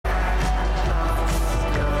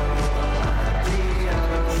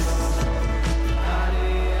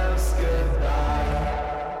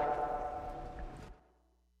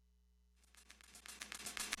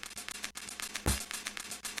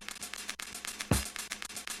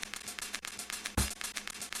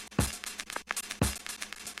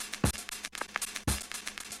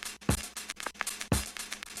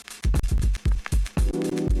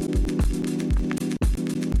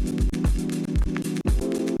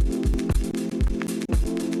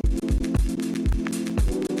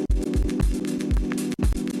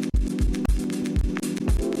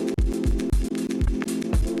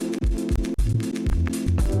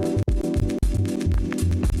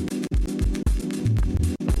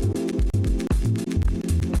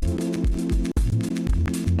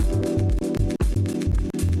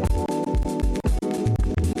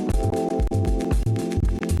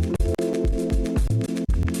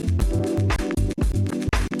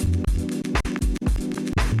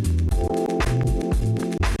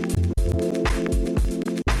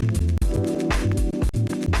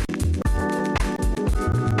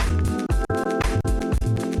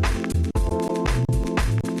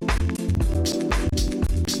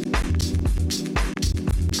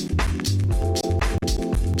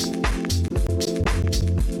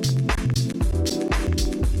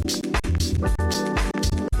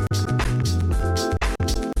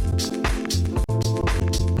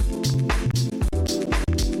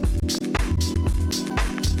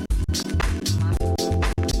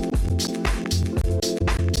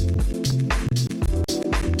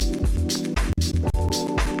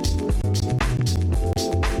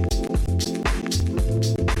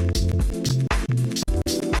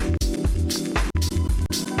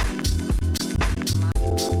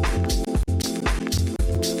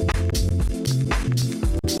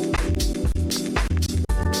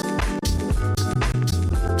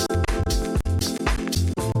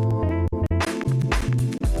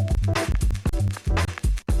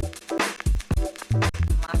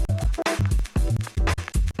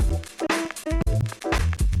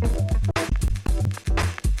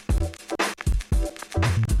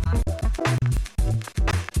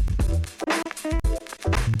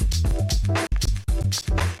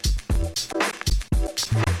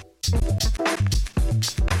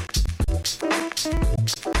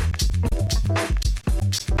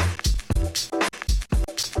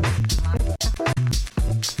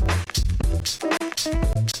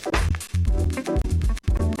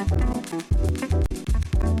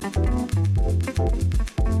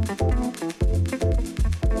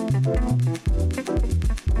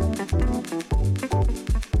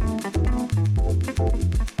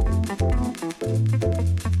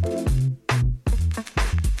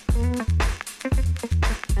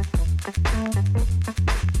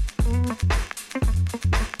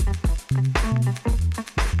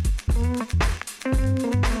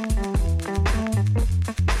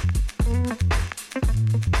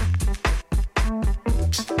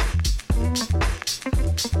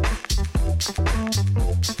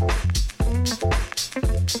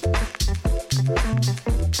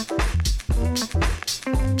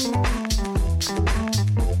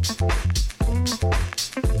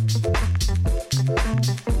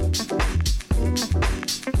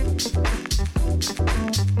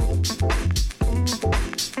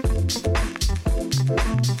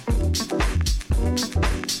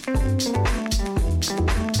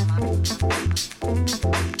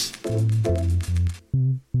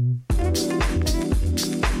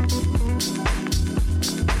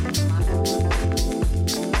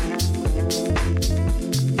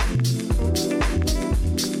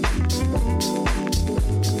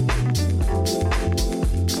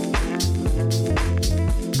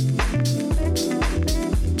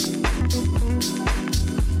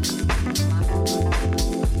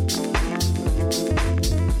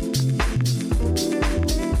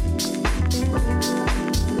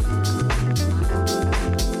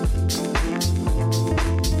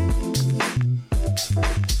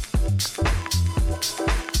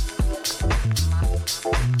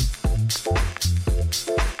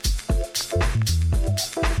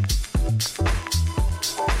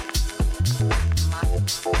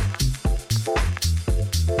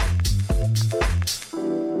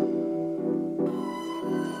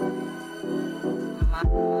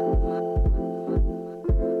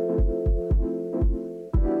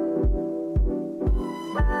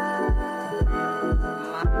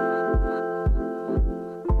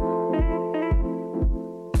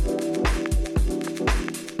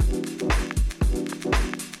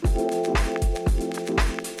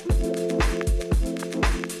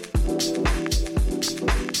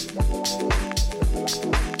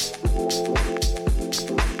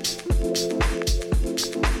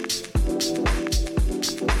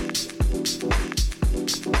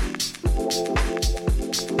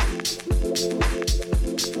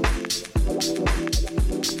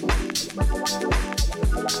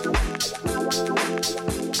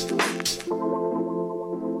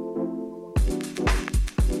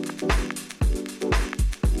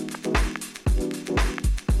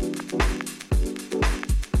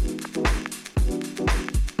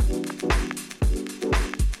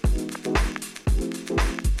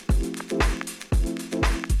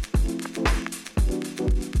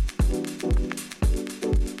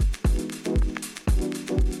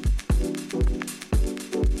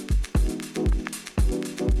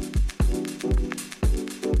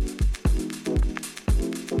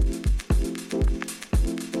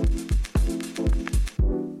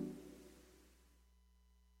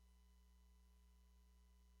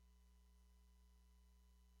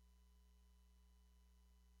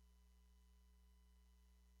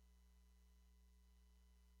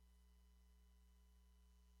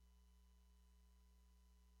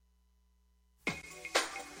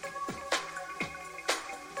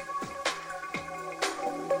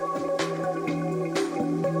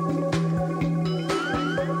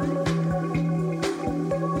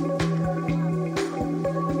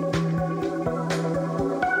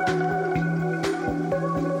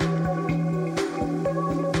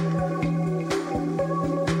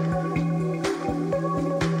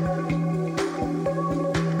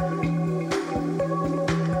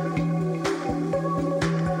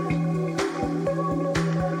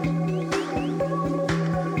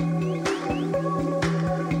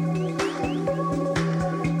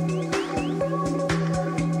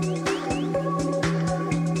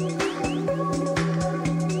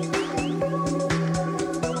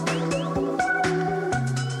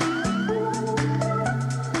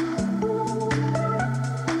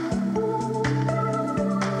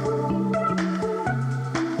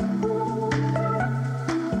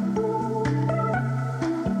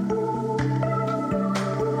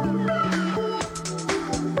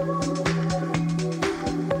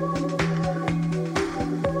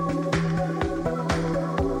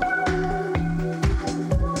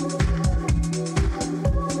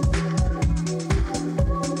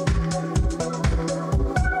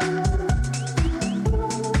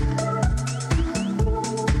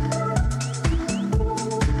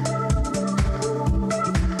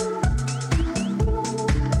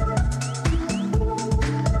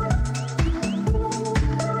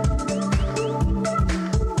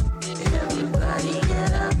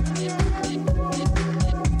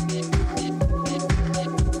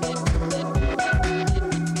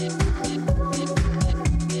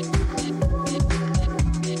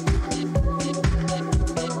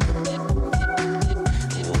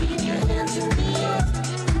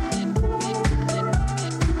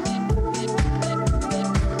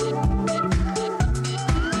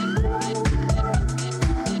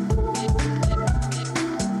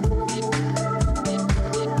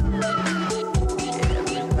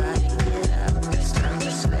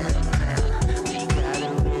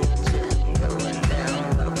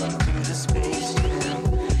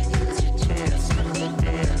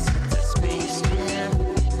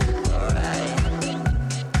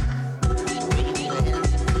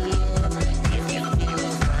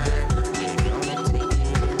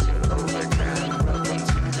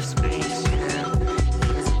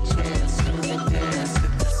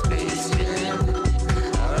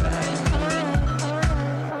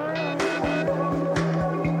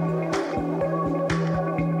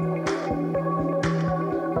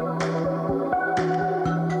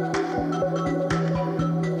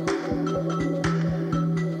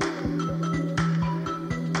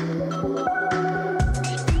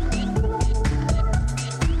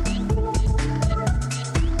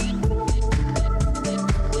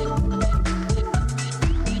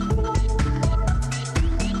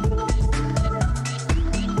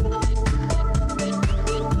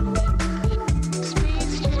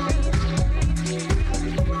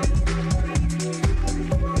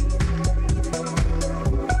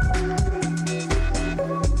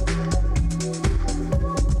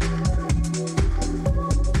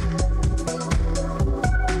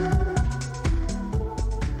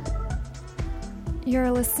You're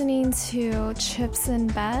listening to Chips in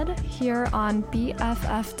Bed here on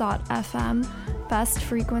BFF.FM, Best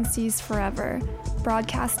Frequencies Forever,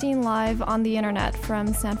 broadcasting live on the internet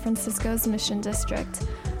from San Francisco's Mission District.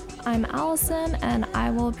 I'm Allison, and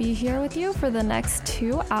I will be here with you for the next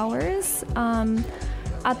 2 hours.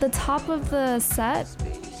 At the top of the set,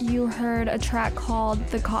 you heard a track called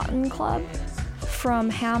The Cotton Club from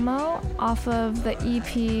Hamo off of the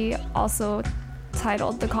EP also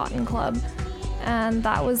titled The Cotton Club. And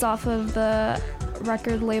that was off of the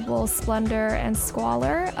record label Splendor and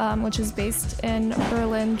Squalor, which is based in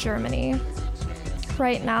Berlin, Germany.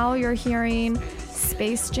 Right now you're hearing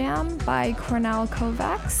Space Jam by Cornel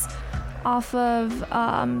Kovacs off of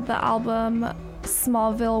the album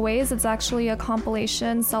Smallville Ways. It's actually a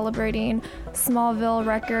compilation celebrating Smallville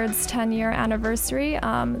Records' 10-year anniversary.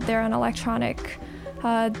 They're an electronic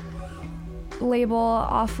label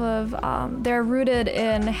off of, they're rooted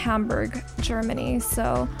in Hamburg, Germany.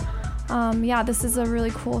 So yeah, this is a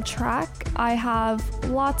really cool track. I have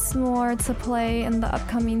lots more to play in the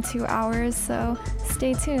upcoming 2 hours, so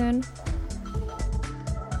stay tuned.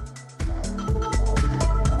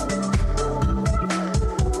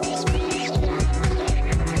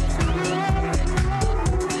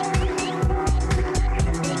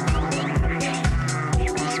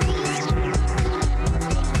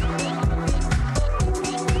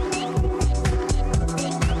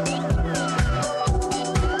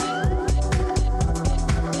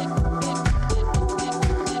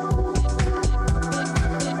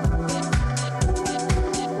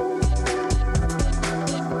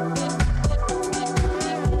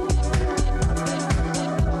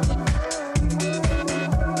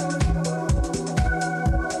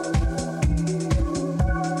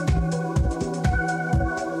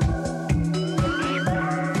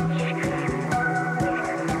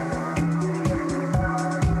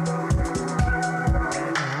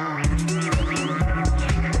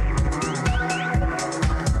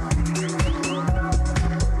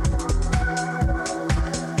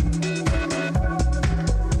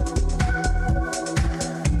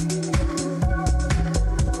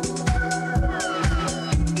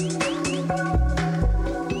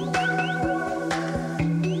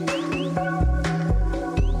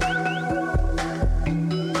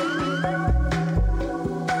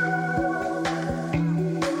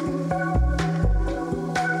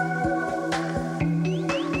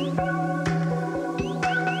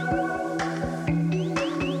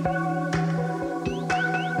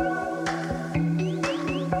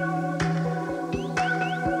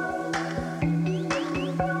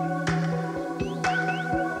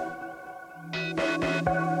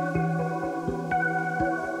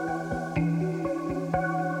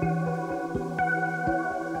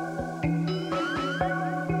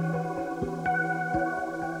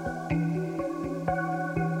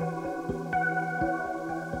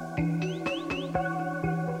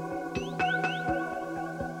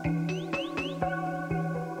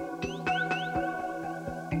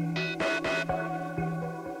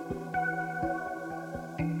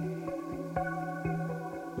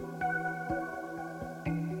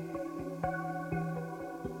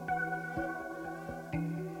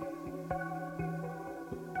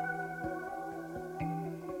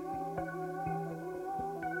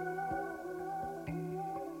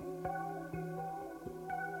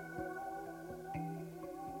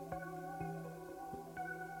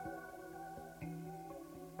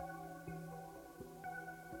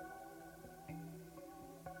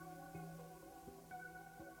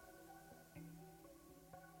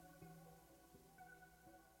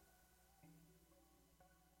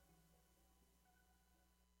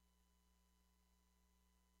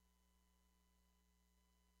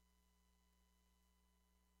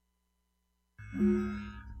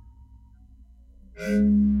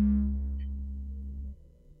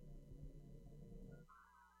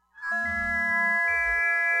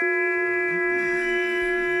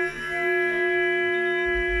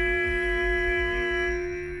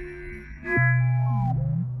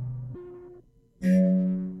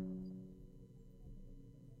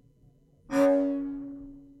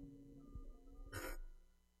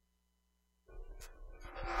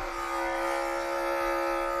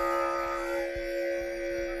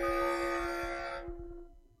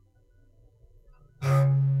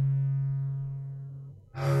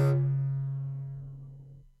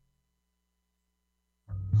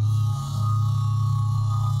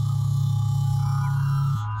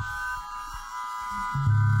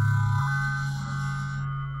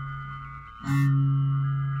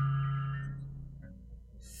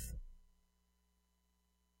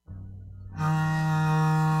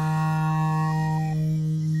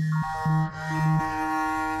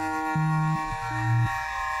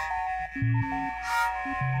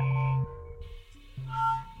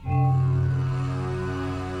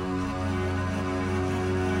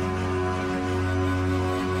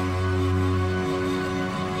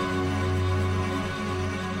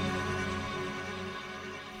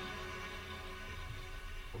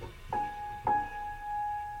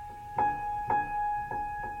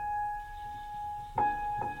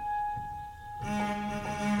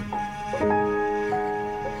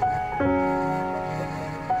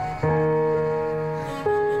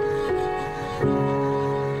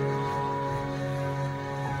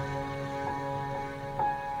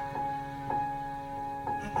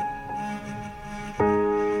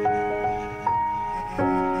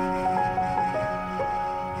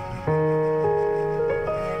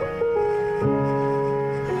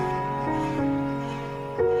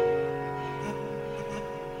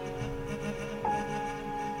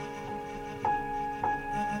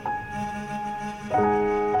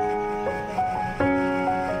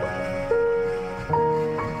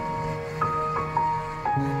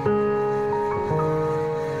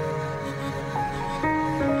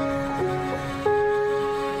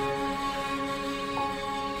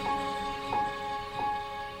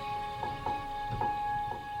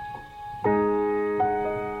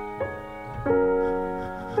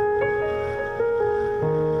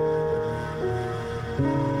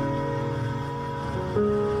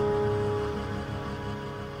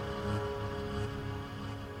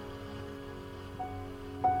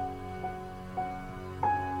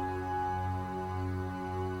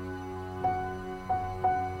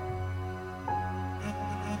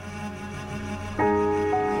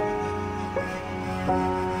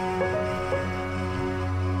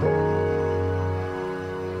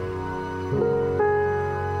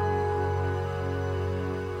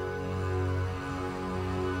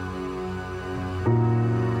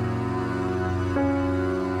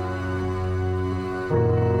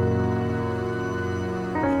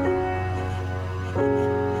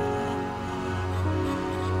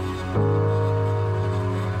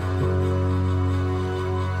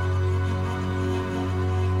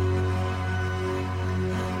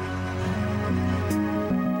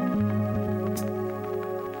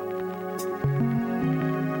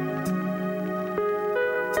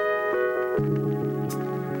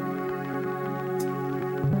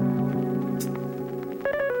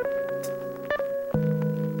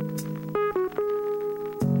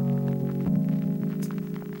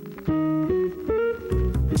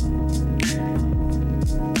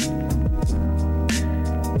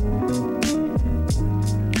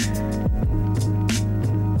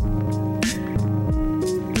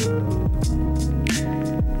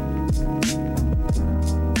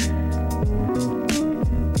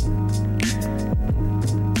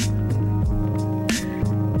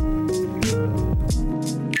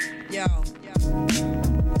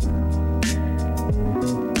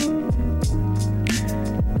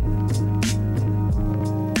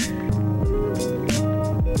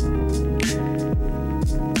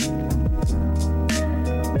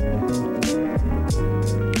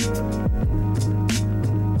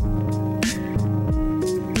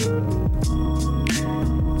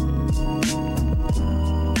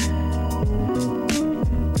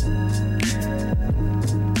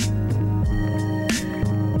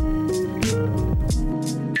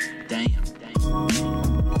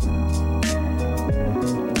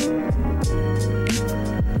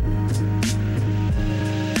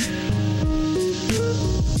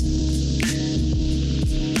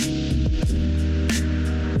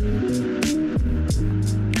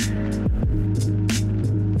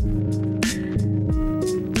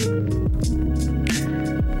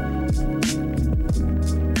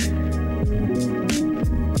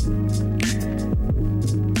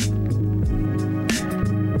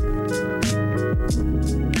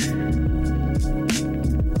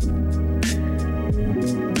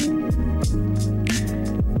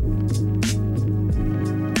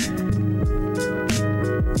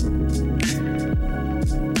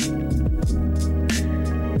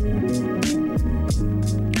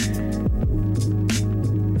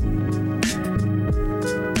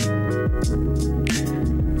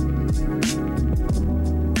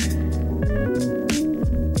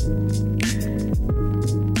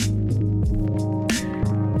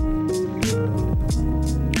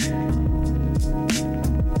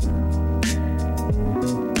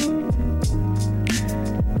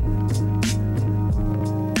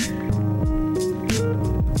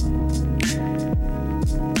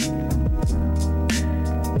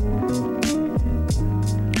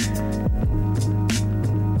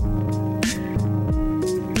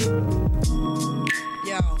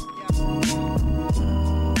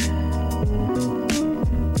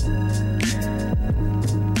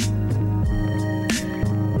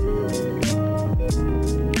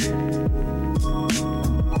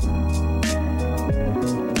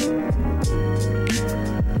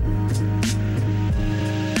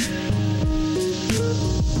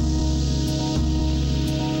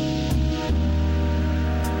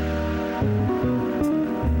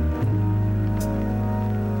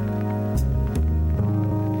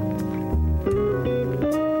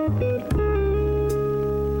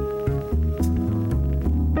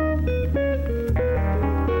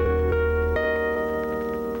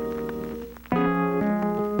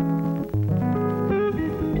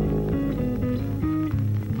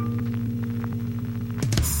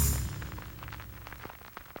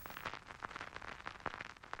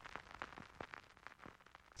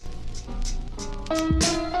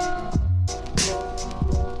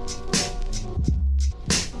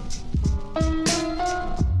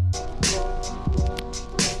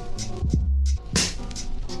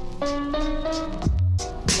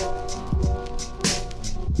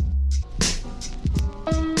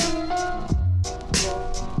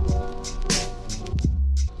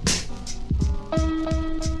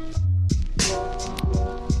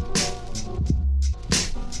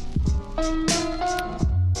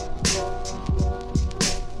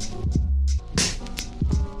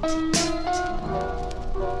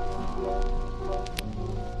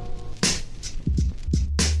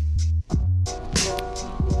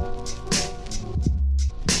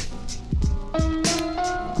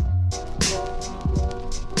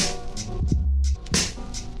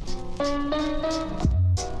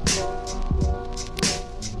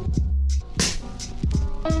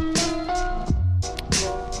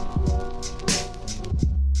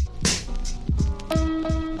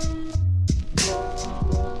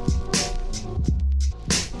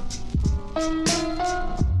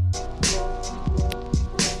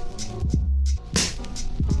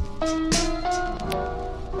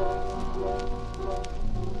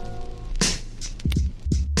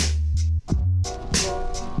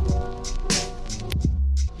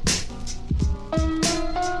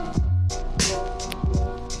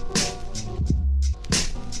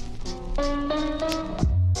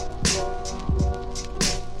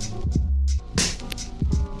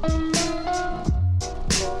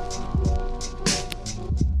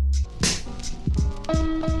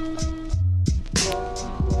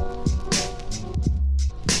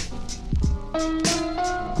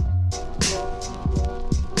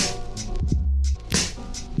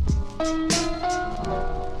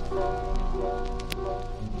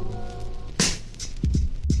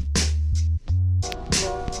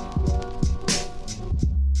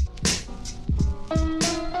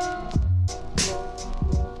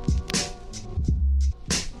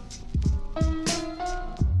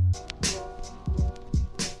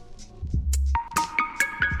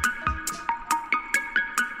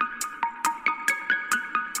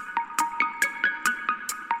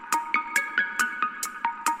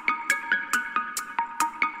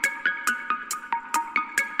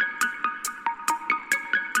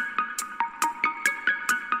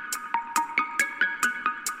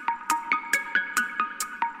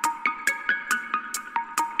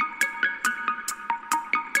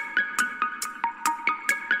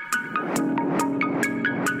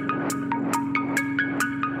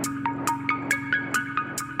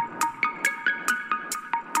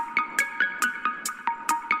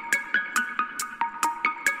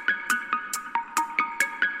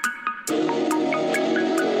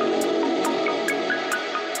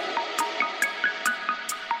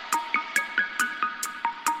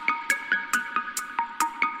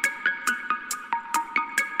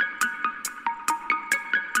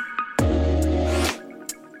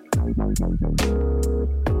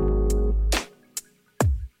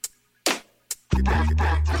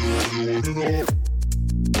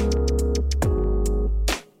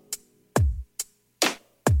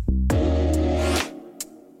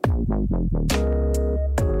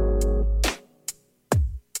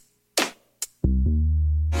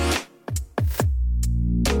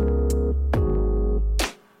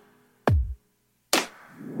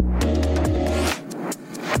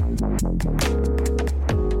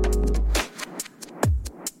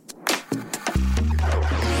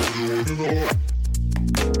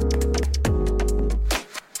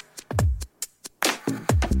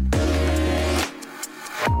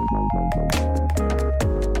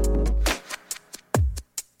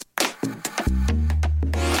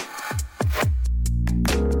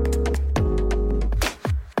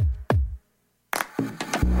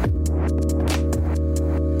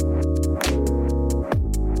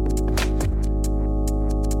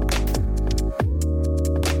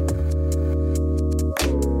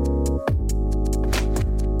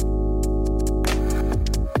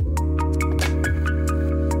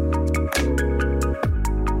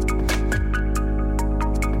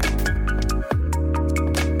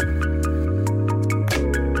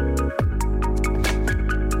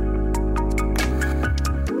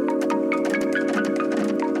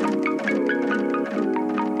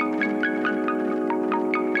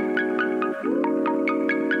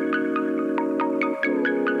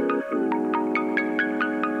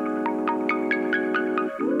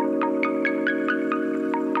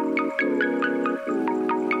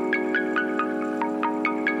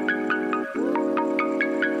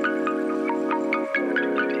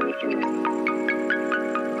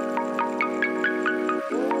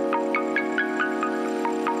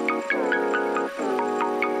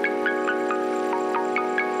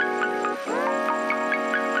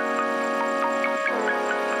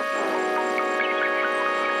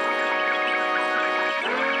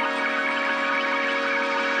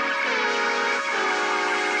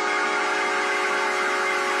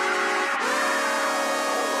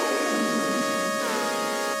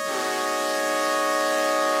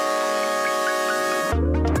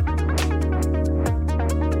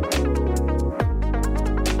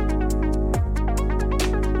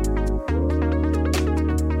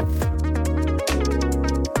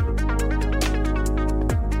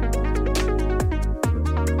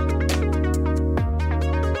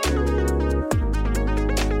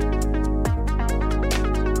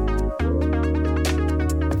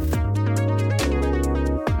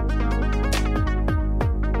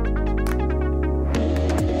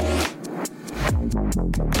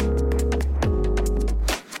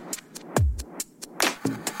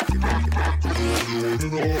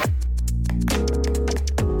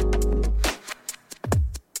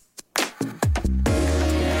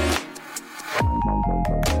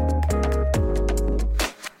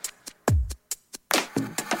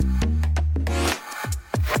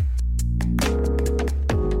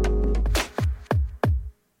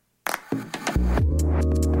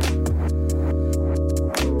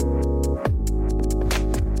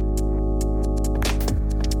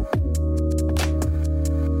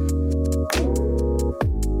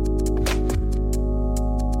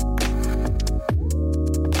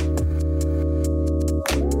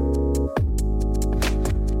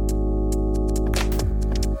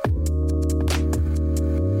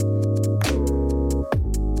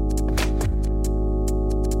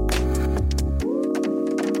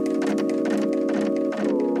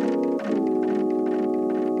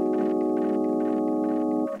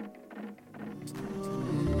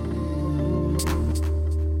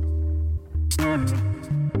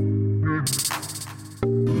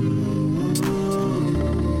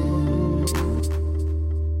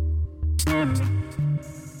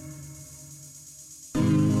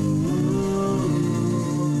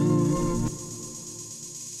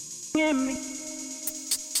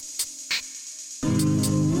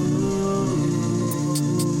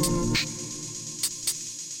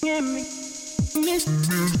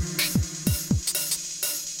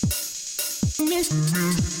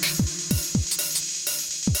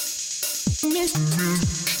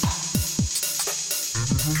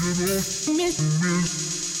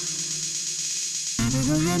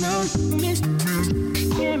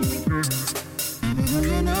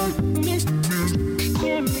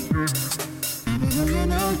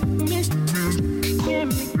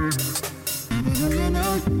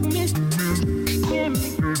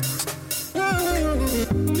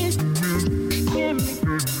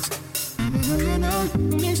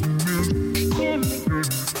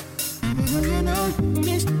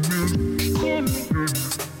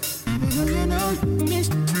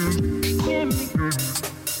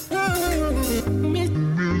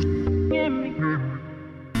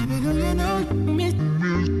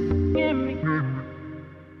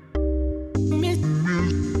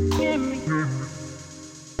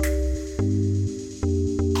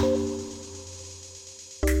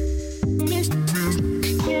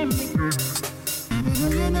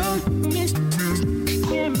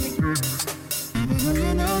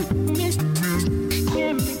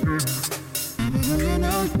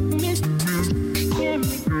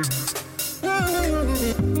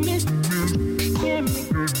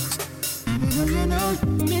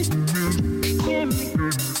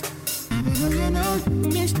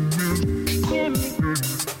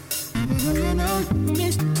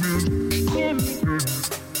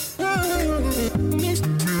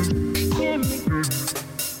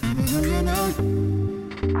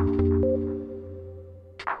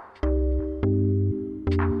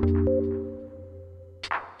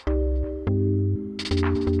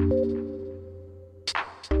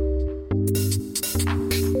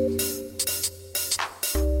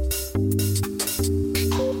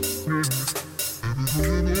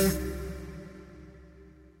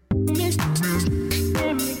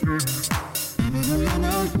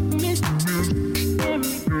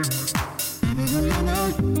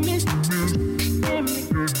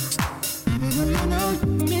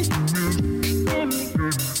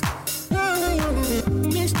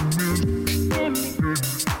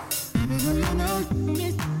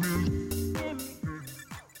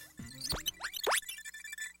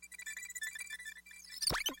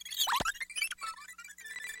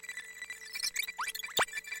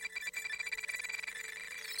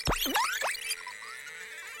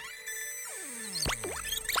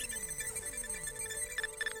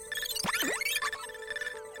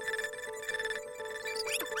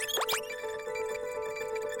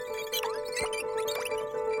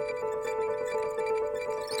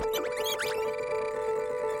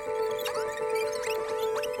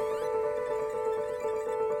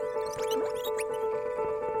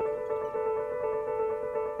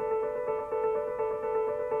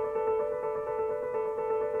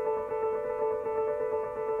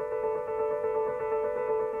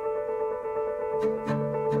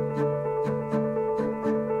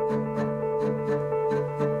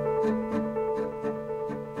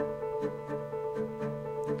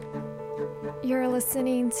 You're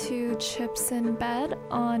listening to Chips in Bed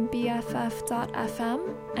on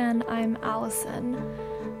BFF.FM, and I'm Allison.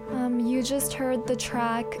 You just heard the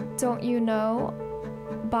track Don't You Know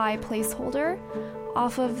by Placeholder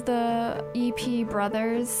off of the EP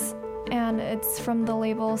Brothers, and it's from the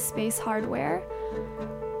label Space Hardware.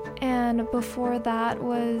 And And before that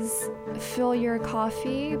was Fill Your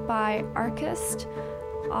Coffee by Archist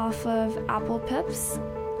off of Apple Pips.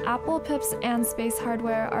 Apple Pips and Space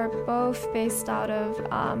Hardware are both based out of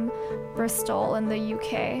Bristol in the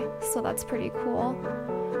UK, so that's pretty cool.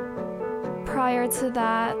 Prior to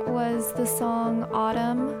that was the song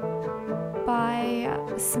Autumn by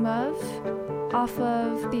Smuv off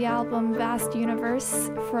of the album Vast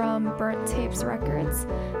Universe from Burnt Tapes Records.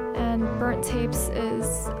 And Burnt Tapes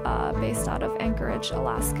is based out of Anchorage,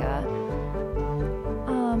 Alaska.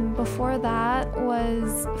 Before that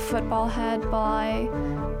was Football Head by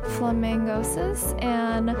Flamingosis,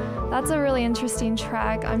 and that's a really interesting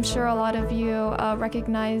track. I'm sure a lot of you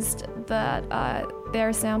recognized that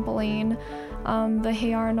they're sampling the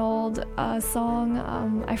Hey Arnold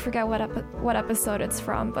song. I forget what episode it's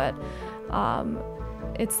from, but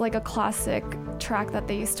it's like a classic track that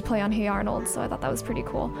they used to play on Hey Arnold, so I thought that was pretty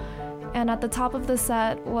cool. And at the top of the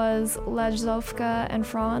set was Lejzovka and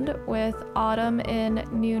Frond with Autumn in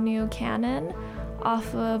New Canon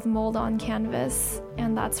off of Mold on Canvas,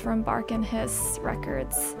 and that's from Bark and Hiss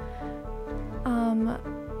Records.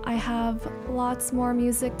 I have lots more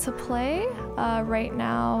music to play. Right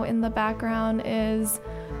now in the background is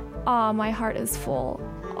My Heart is Full,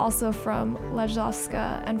 also from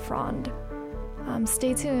Lejzovka and Frond.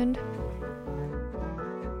 Stay tuned.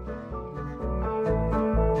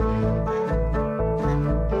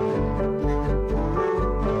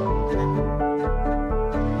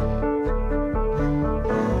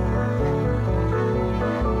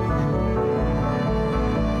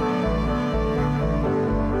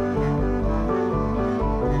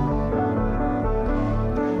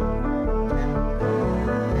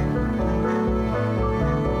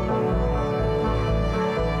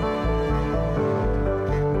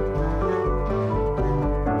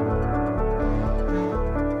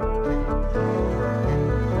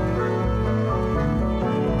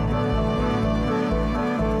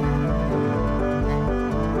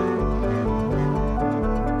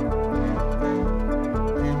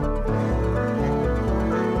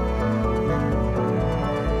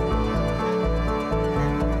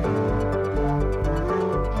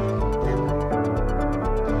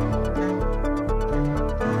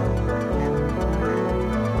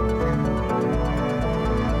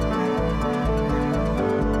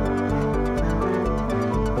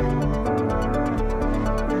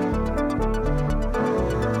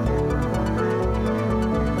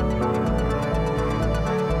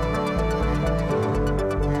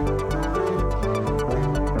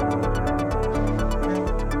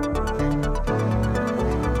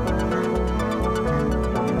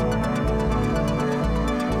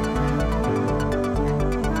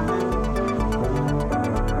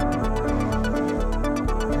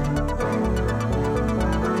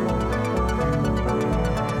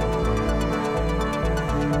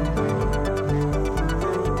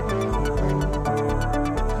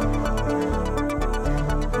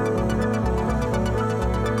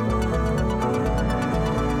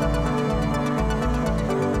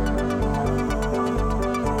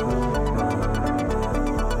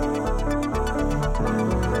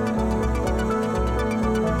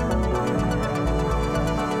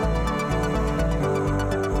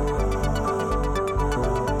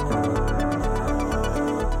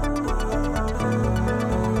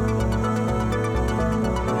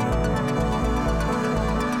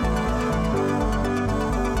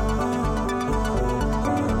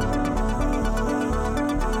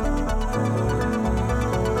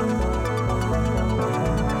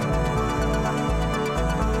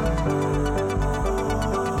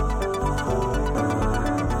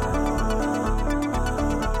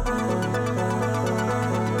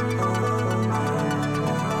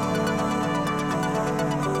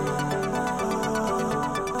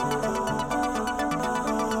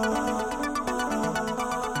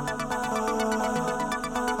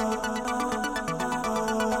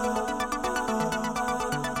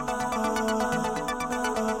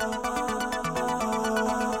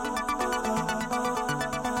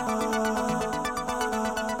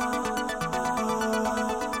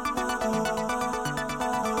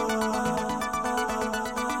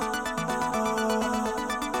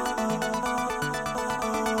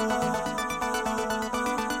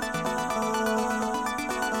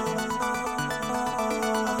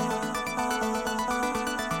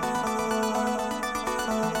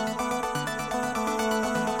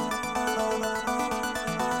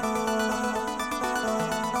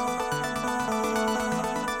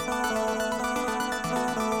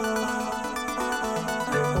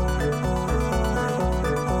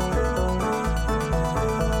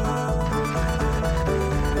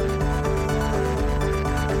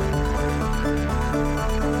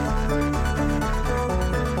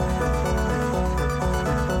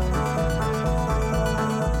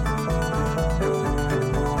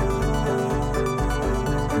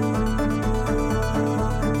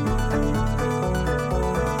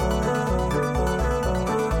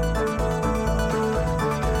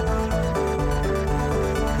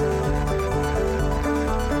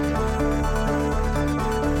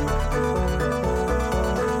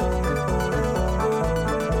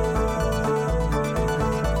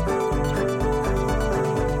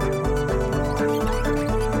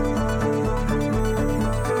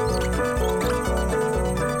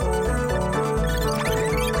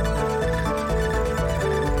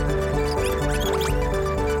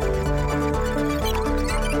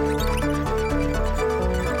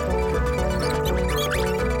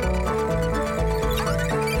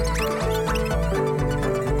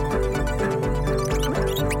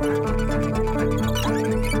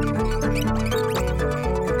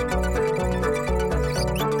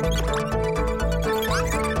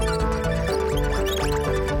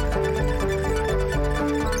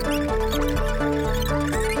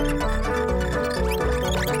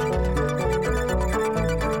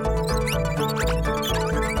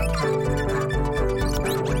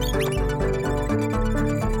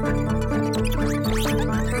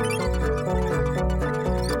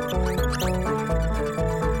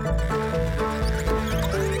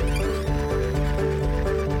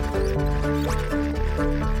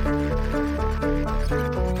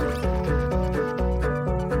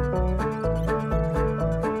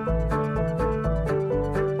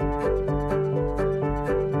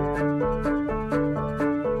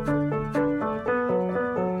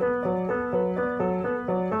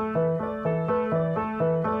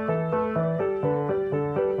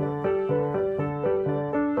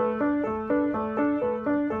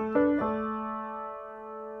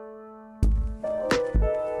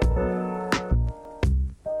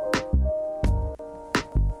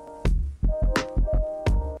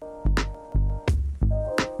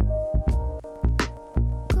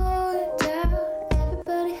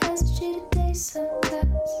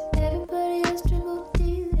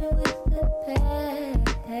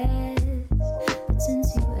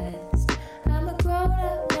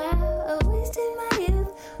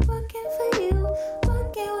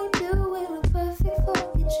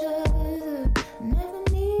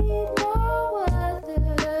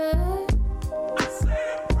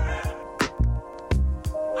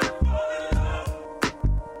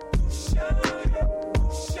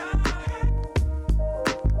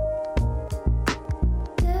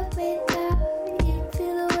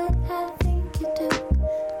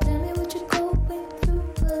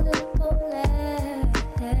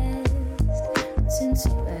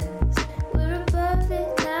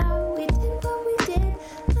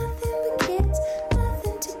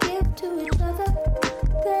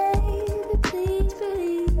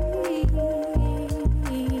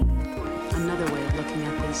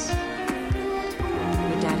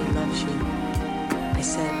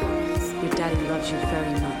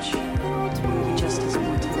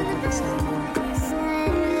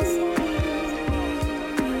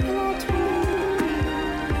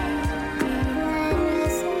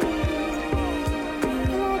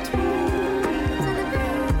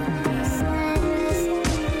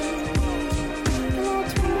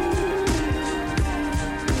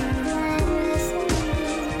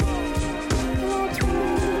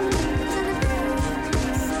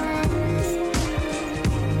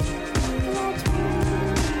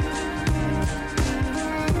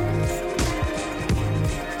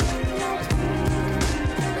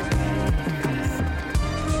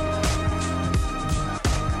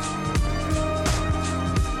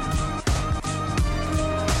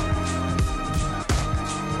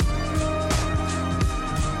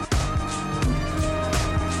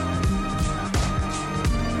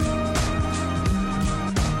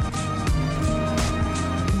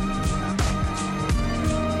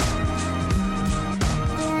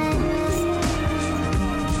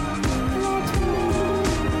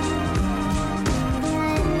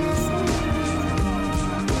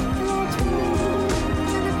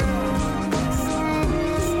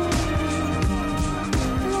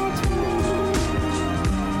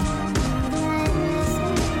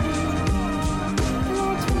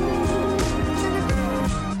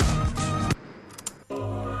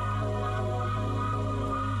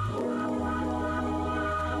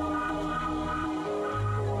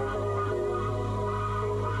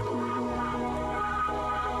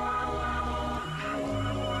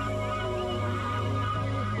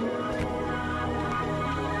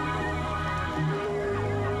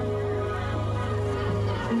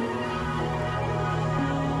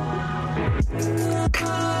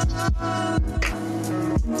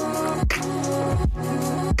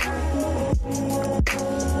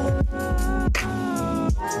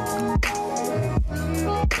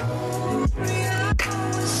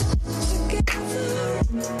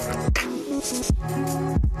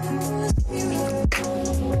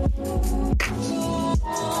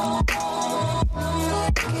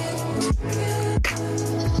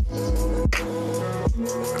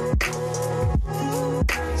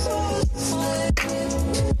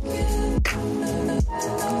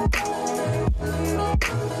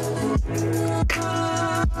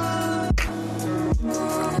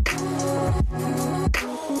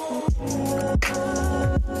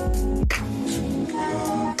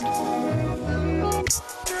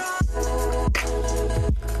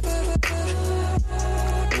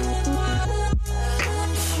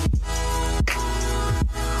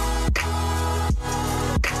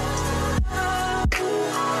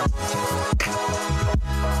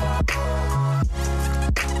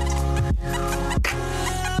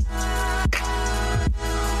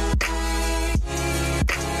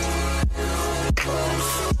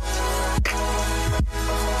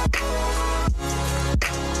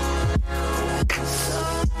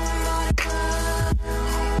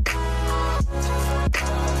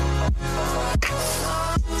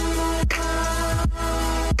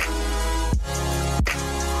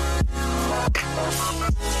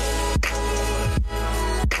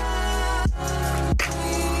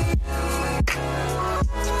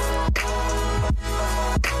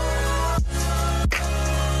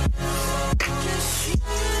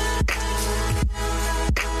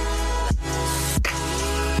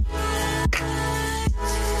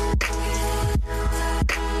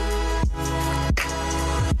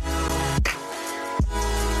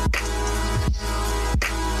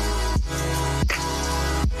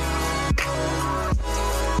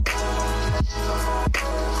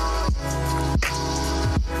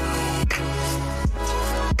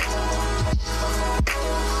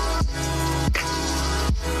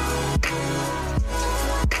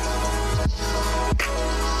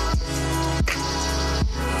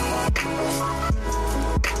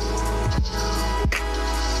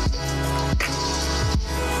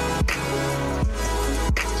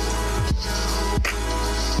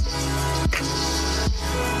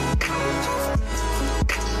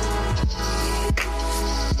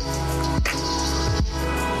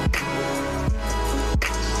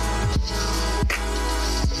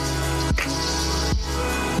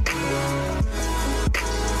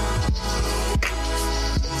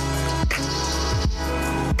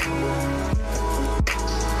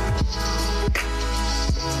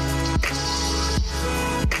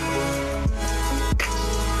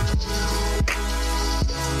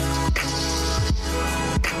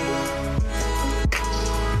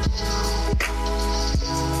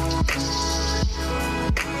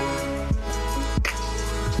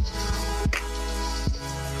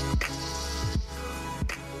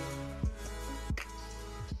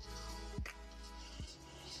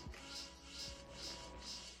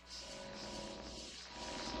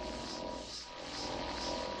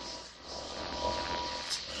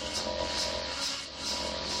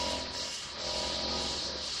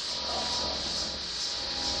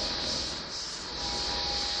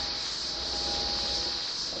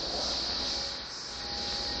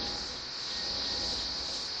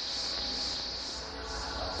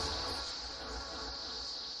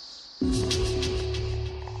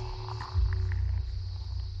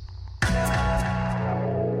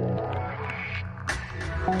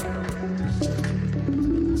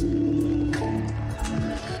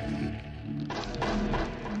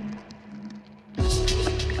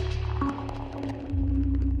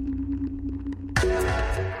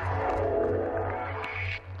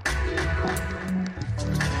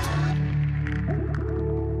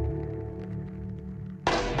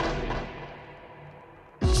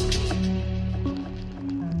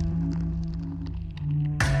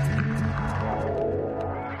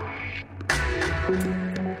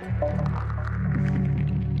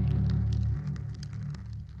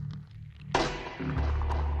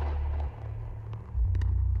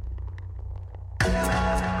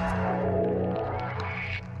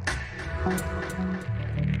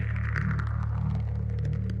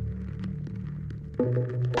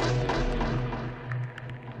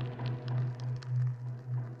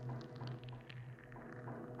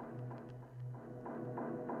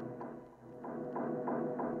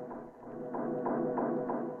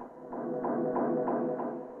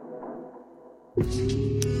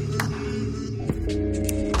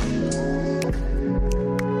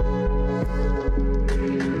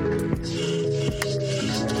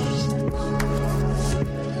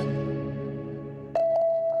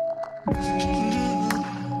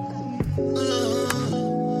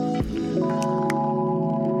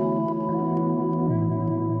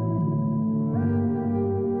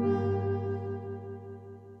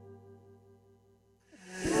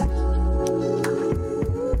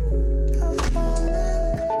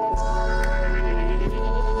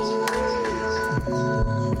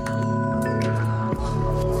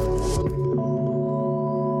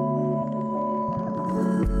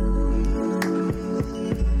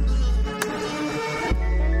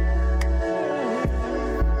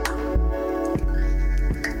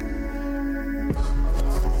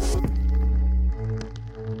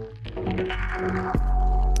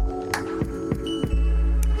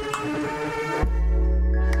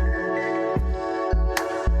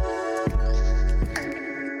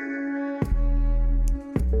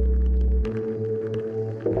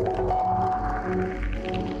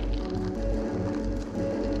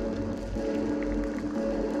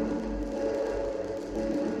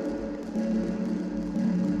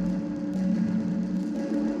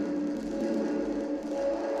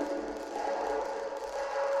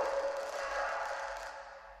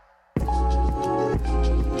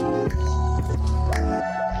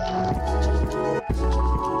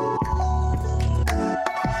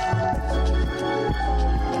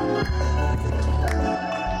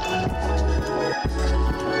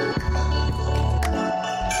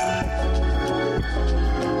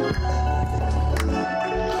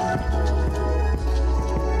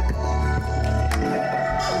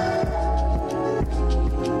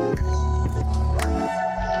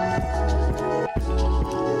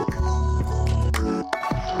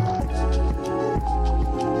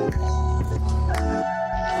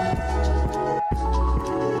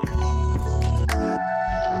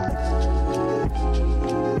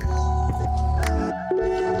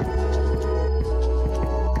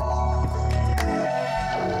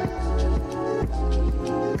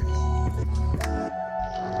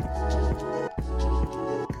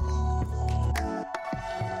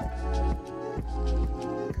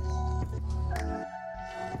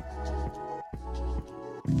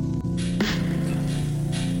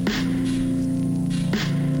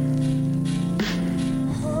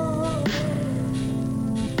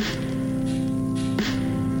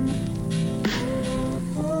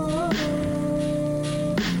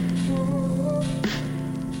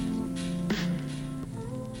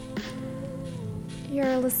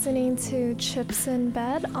 listening to Chips in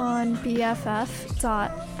Bed on BFF.FM.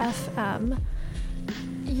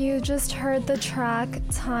 You just heard the track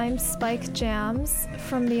Time Spike Jams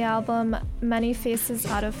from the album Many Faces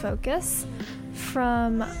Out of Focus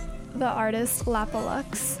from the artist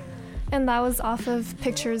Lapalux, and that was off of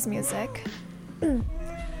Pictures Music.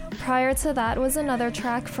 Prior to that was another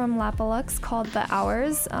track from Lapalux called The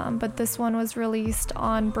Hours, but this one was released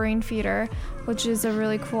on Brain Feeder, which is a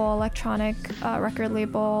really cool electronic record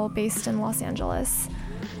label based in Los Angeles.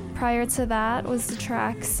 Prior to that was the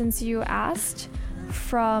track Since You Asked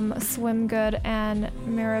from Swim Good and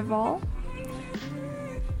Miraval.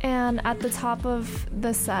 And at the top of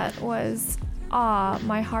the set was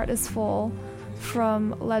My Heart Is Full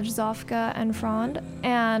from Ledzovka and Frond,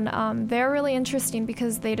 and they're really interesting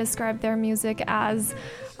because they describe their music as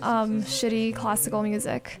shitty classical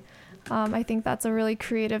music. I think that's a really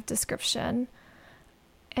creative description.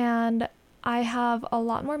 And I have a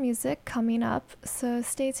lot more music coming up, so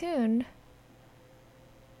stay tuned.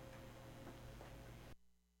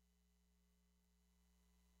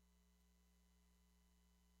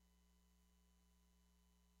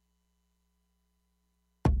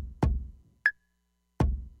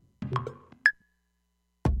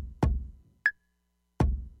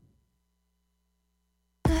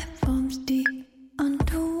 Platforms deep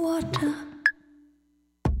underwater.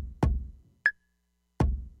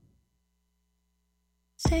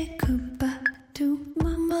 Say goodbye to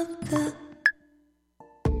my mother.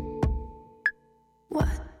 What?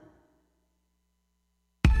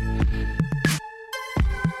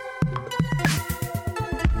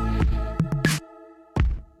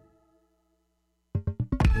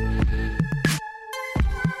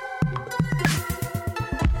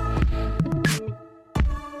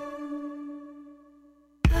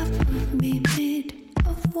 Me made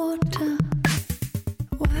of water,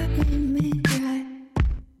 wipe me dry.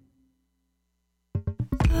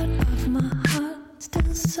 Part of my heart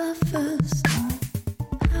still suffers.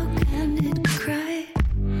 How can it cry?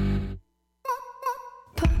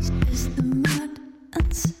 Past is the mud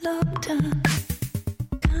and slaughter.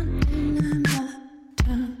 Can't deny my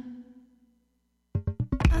turn.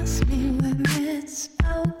 Ask me where it's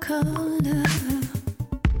our color.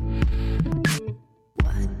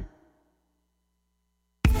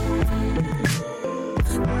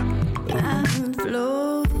 I'm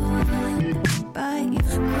floored by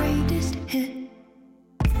your greatest hit.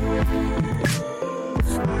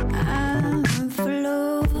 I'm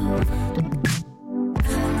floored,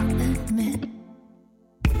 I'll admit.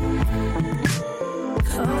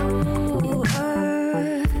 Oh,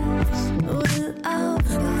 words without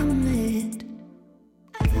limit.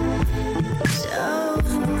 So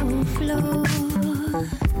floored.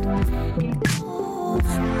 Oh.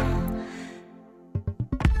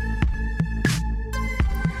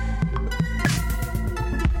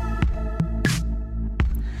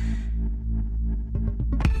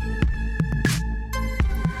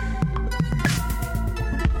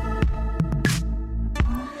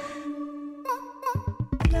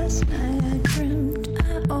 Last night I dreamt I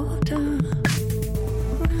ought to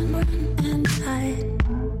run and hide.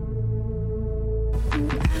 You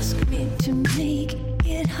asked me to make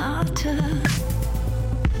it harder.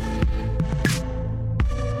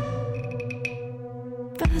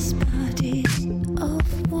 Vast bodies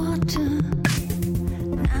of water,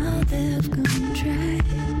 now they've gone dry.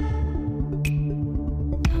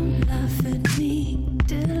 Don't laugh at me,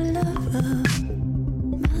 dear lover.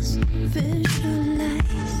 Must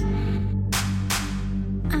visualize.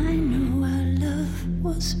 I know our love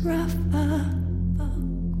was rougher, but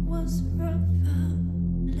was rougher.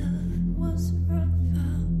 Love was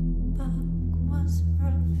rougher, but was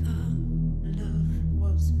rougher. Love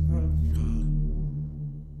was rougher.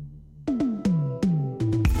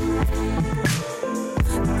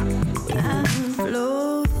 I'm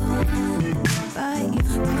floored by your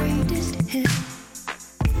greatest hit.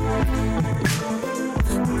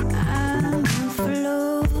 I'm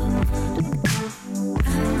floored,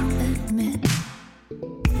 I'll admit.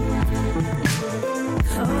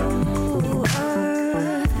 Oh,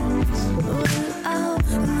 words without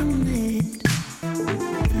limit.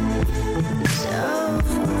 So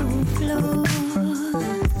floored.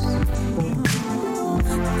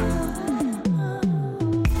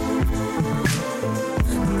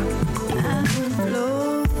 I'm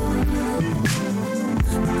floored.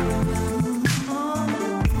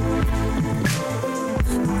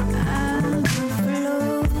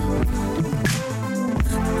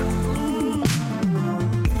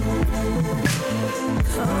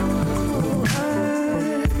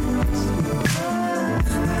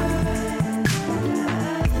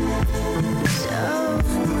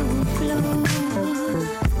 So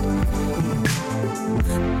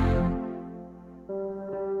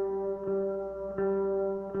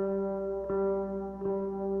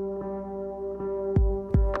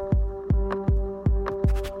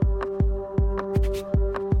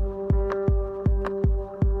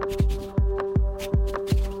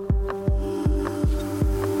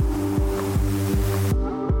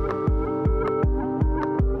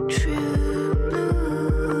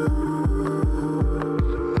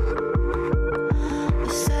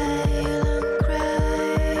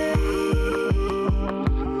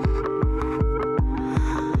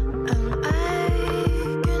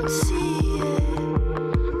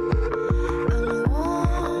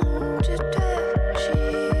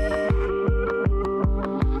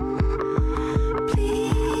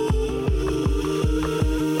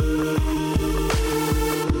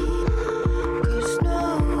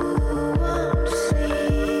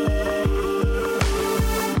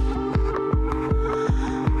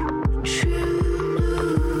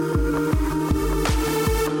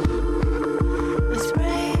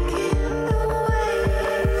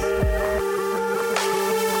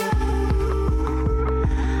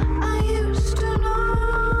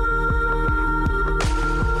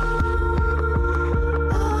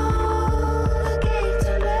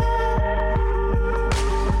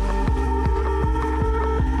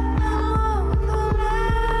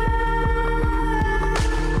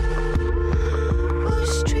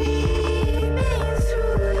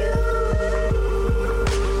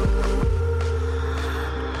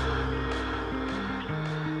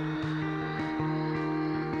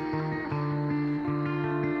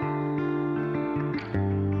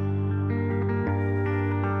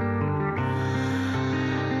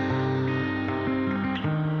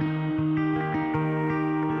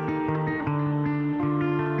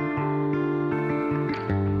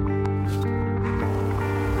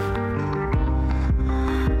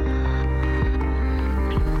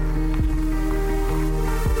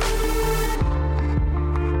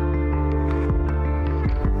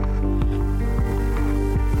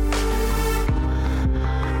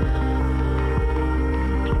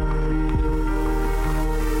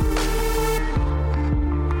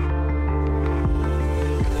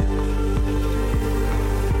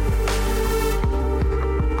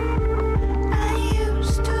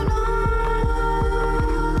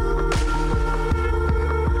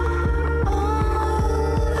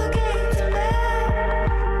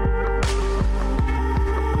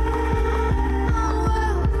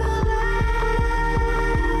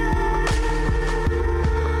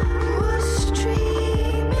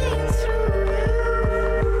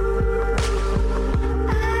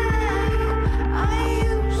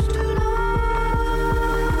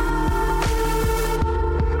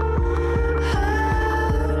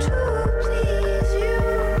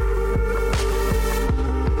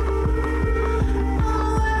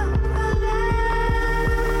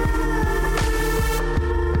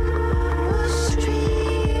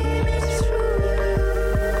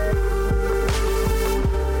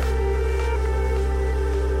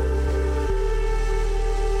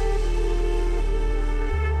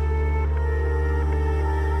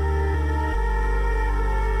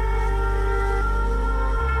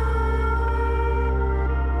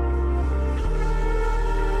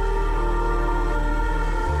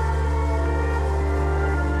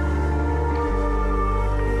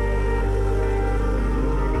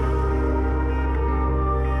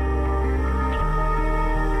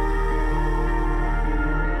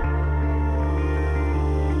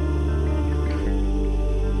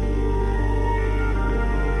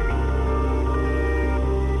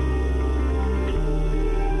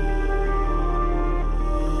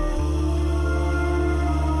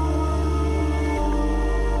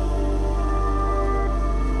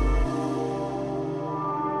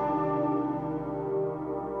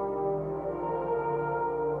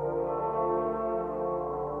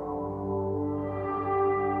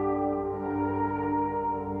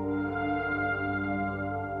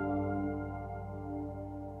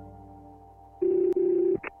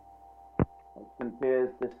years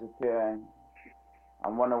disappearing.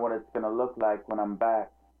 I'm wondering what it's gonna look like when I'm back.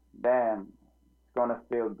 Damn, it's gonna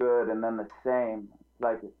feel good and then the same. It's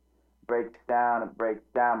like it breaks down, but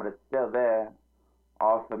it's still there.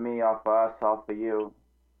 All for me, all for us, all for you.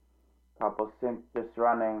 Couple sinks just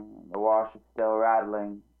running, the washer still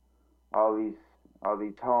rattling. All these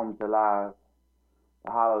homes alive.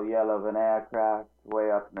 The hollow yell of an aircraft way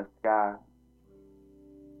up in the sky.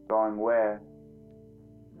 Going where?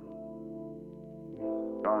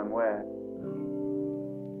 Going where?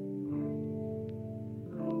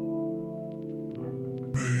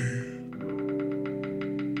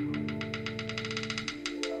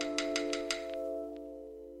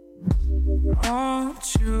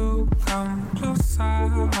 Won't you come closer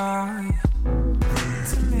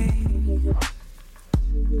to me,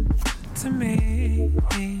 to me?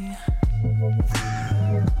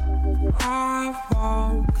 I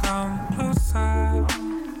won't come closer,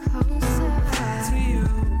 to you,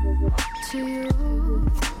 to you,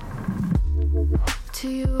 to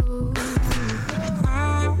you. I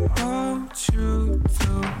want you to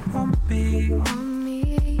want me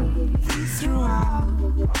throughout.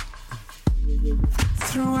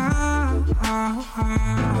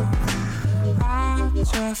 I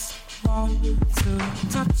just want to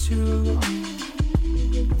touch you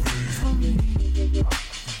for me,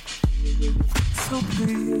 so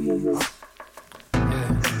please.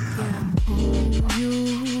 Oh, you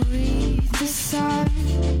read the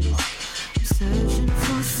signs. I'm searching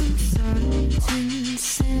for some certainty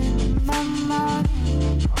in my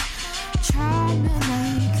mind. Trying to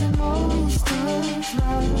make the most of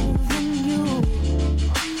loving you.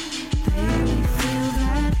 Baby, feel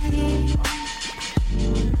that heat.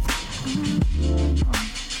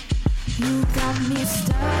 You got me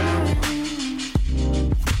stuttering,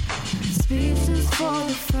 speechless for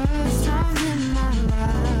the first time in my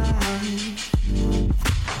life.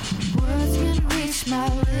 Words can reach my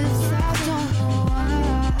lips, I don't know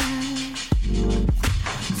why.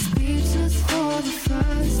 Speechless for the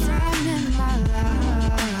first time in my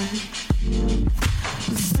life.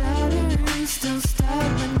 I'm stuttering, still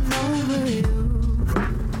stuttering over you.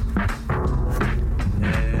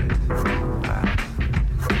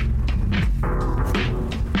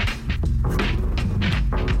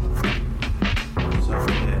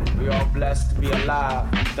 Blessed to be alive.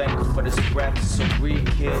 I'm thankful for this breath, so breathe,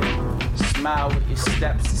 kid. Smile with your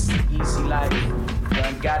steps, it's an easy life. You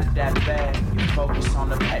ain't got it that bad. You focus on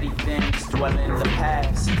the petty things, dwelling in the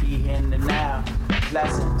past. Be here in the now,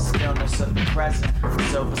 pleasant stillness of the present.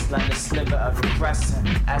 Silver slender sliver of the crescent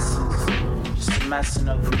essence. Just a messing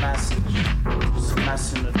of the message. Just a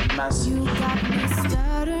messing of the message. You got me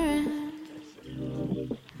stuttering,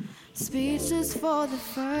 speechless for the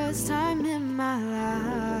first time in my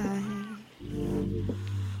life.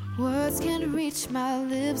 Words can't reach my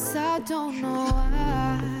lips, I don't know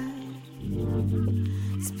why.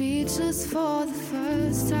 Speechless for the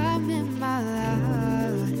first time in my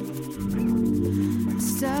life. I'm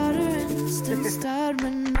stuttering, still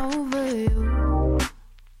stuttering over you.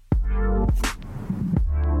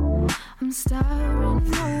 I'm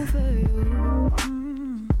stuttering over you.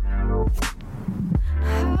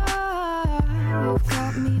 You've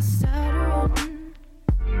got me stuttering.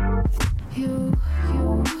 You've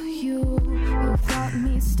got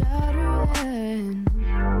me stuttering.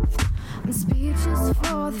 I'm speechless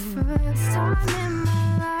for the first time in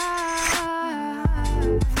my life.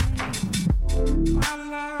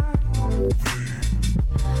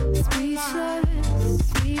 Speechless,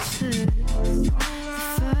 speechless. The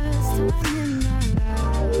first time in my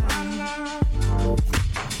life.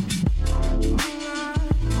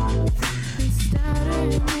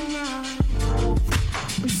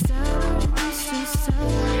 I'm stuttering, still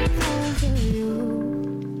stuttering over you.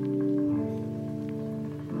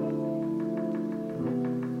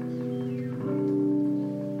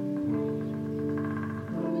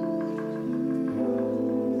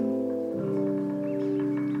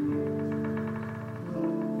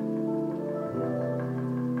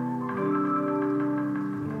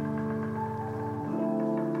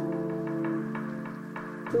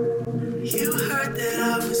 You heard that I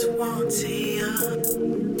was wanting you.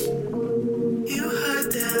 You heard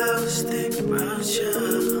that I was thinking about you.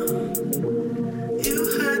 You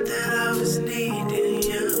heard that I was needing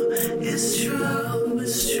you. It's true,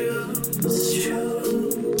 it's true, it's true.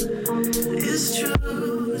 It's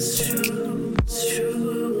true, it's true, it's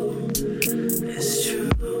true. It's true.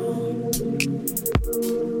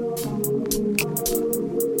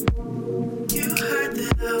 You heard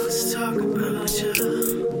that I was talking about you.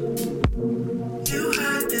 You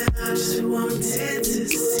heard that I just wanted to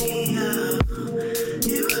see you.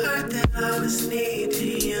 You heard that I was needing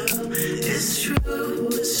It's true,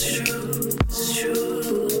 it's true, it's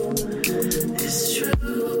true. It's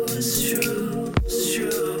true, it's true, it's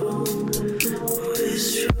true. It's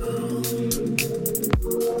true.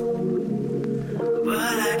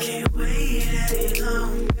 But I can't wait any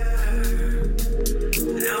longer.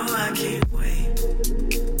 No, I can't wait.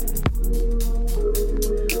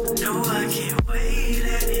 No, I can't wait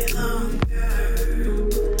any longer.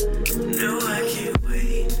 No, I can't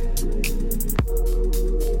wait.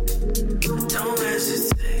 Don't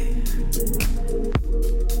hesitate.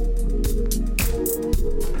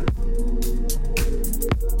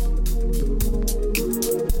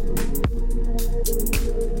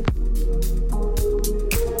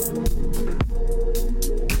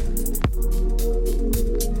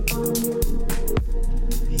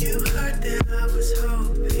 You heard that I was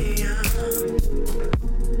hoping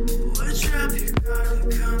would drop your guard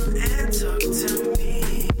and come and talk to me.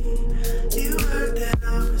 You heard that I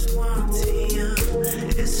was wanting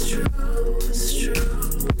It's true, it's true,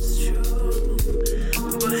 it's true.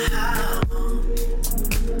 But how long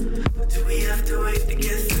do we have to wait to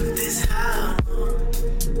get through this? How long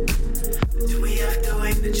do we have to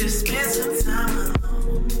wait to just spend some time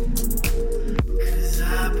alone? 'Cause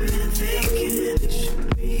I've been thinking it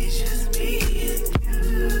should be just me and you.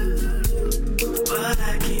 But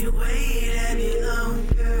I can't wait any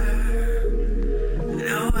longer.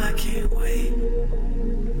 No, I can't wait.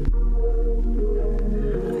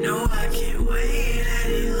 No, I can't wait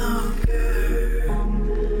any longer.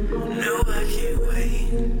 No, I can't wait.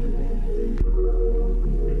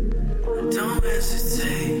 Don't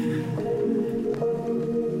hesitate.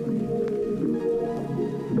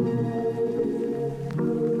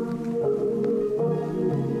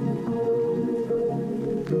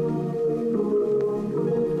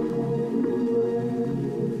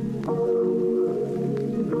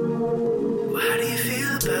 How do you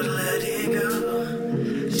feel about letting go?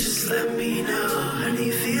 Just let me know. How do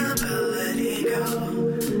you feel about letting go?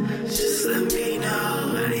 Just let me know.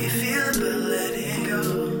 How do you feel about letting go?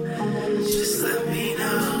 Just let me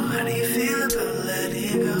know. How do you feel about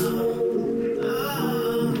letting go? Oh,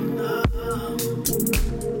 oh, oh.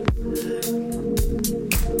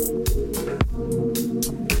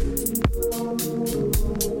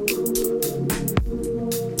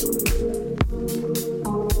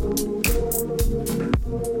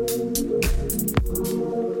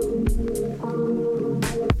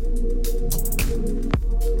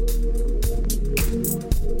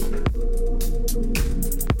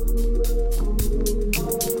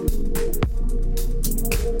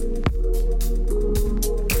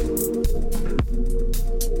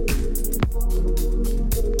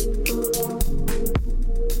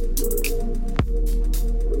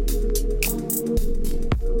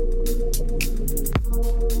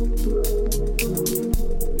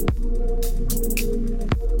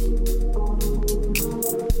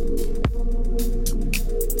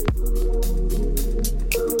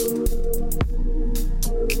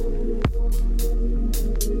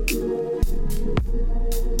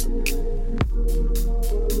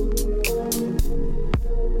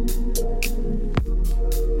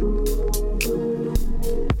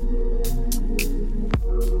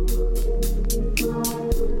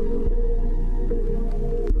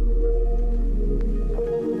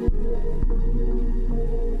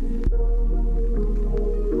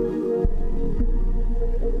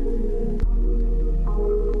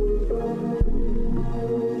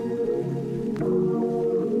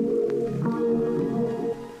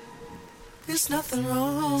 There's nothing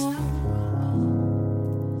wrong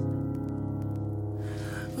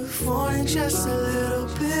with wanting just a little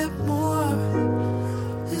bit more.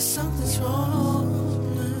 There's something's wrong.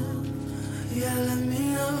 Yeah, let me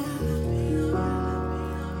know.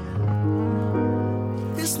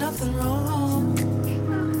 There's nothing wrong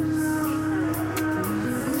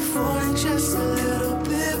with wanting just a little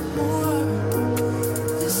bit more.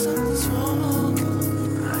 There's something's wrong.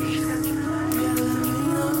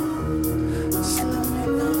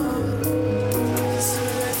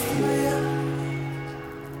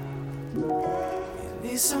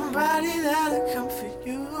 Somebody that'll comfort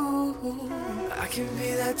you. I can be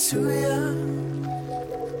that to you.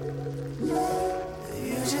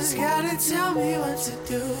 You just gotta tell me what to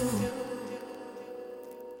do.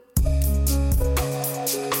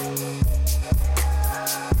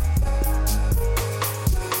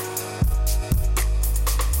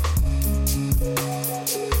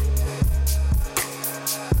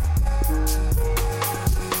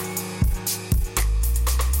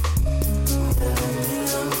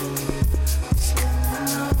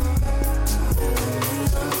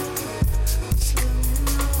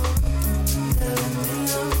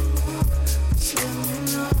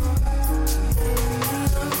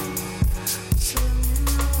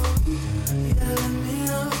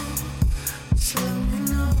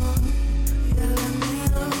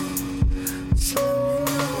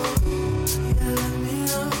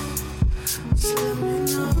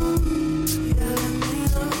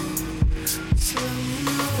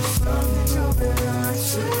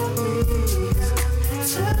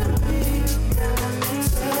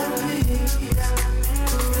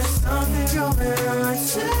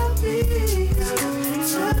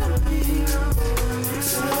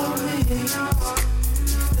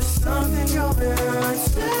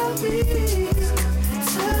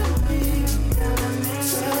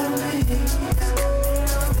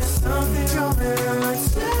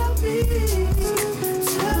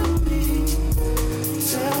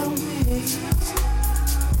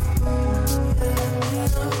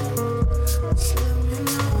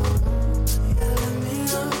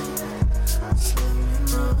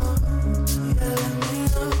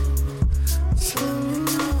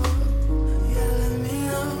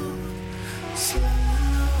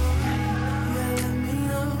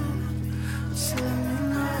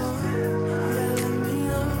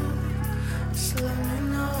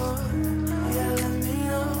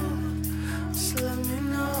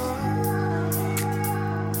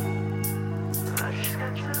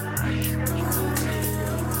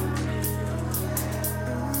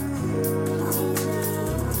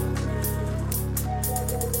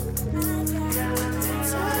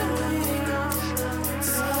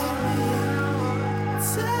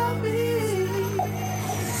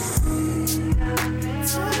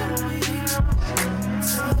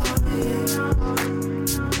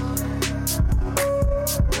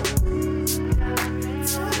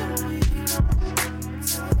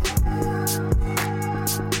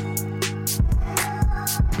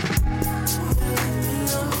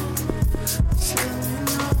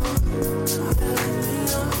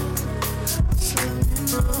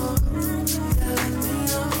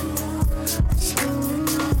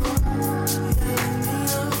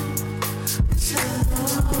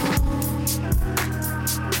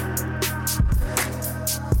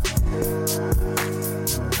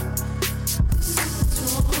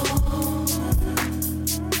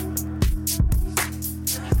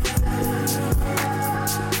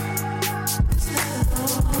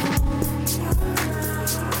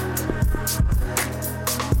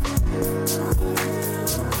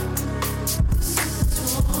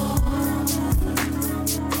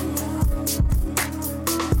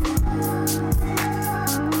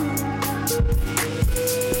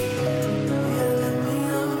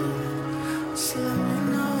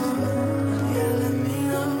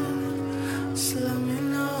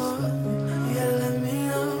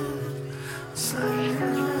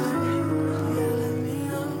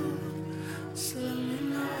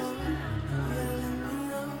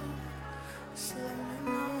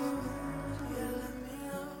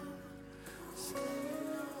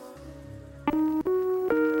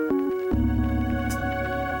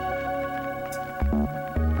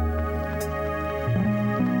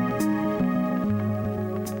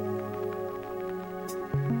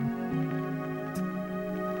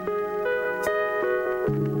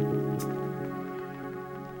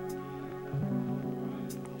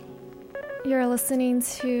 You're listening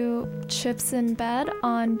to Chips in Bed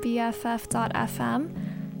on BFF.fm,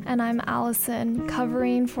 and I'm Allison,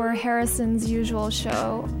 covering for Harrison's usual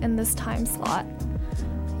show in this time slot.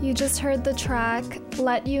 You just heard the track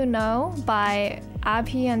Let You Know by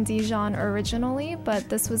Abhi and Dijon originally, but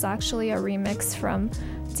this was actually a remix from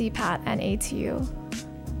Deepat and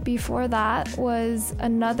ATU. Before that was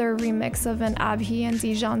another remix of an Abhi and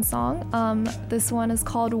Dijon song. This one is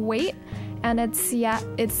called Wait, and it's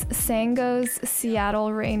Sango's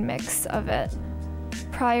Seattle Rain mix of it.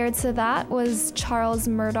 Prior to that was Charles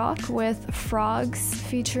Murdoch with Frogs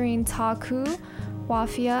featuring Taku,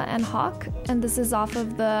 Wafia, and Hawk, and this is off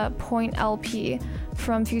of the Point LP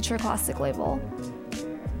from Future Classic label.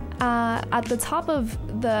 At the top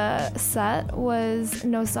of the set was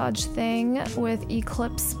No Such Thing with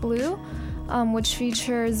Eclipse Blue, which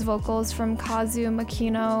features vocals from Kazu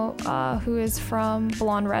Makino, who is from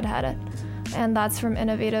Blonde Redhead, and that's from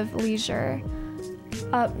Innovative Leisure.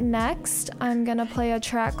 Up next, I'm gonna play a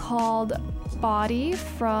track called Body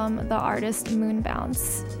from the artist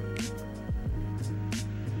Moonbounce.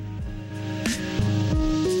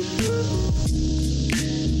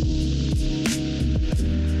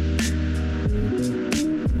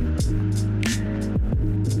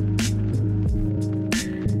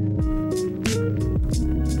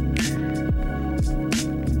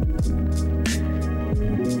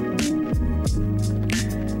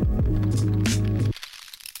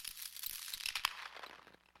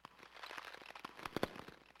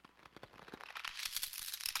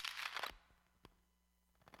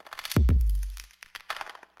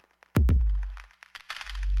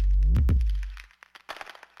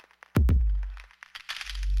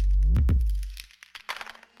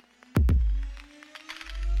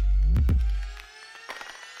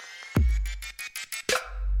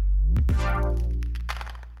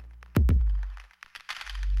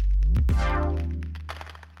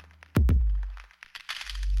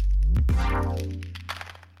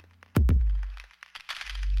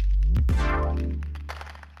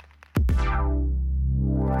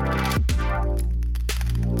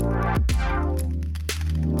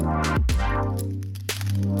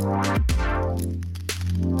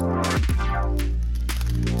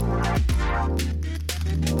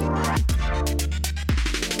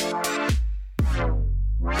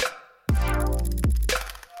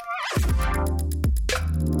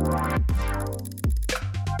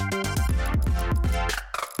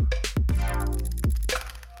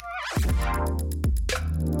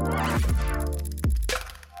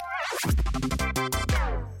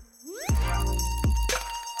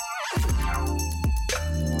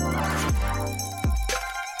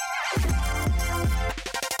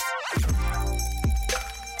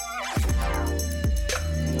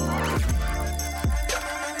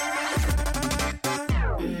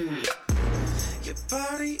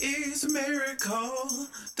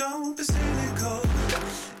 Don't be cynical,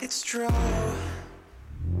 it's true.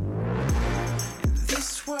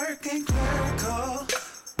 This work ain't clerical.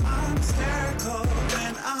 I'm hysterical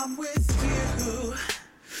when I'm with you.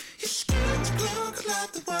 Your skin's glowing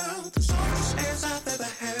like the world. The softest airs I've ever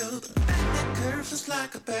held. And that curves just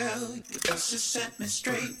like a bell. Your pussy sent me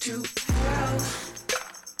straight to hell.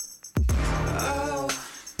 Oh.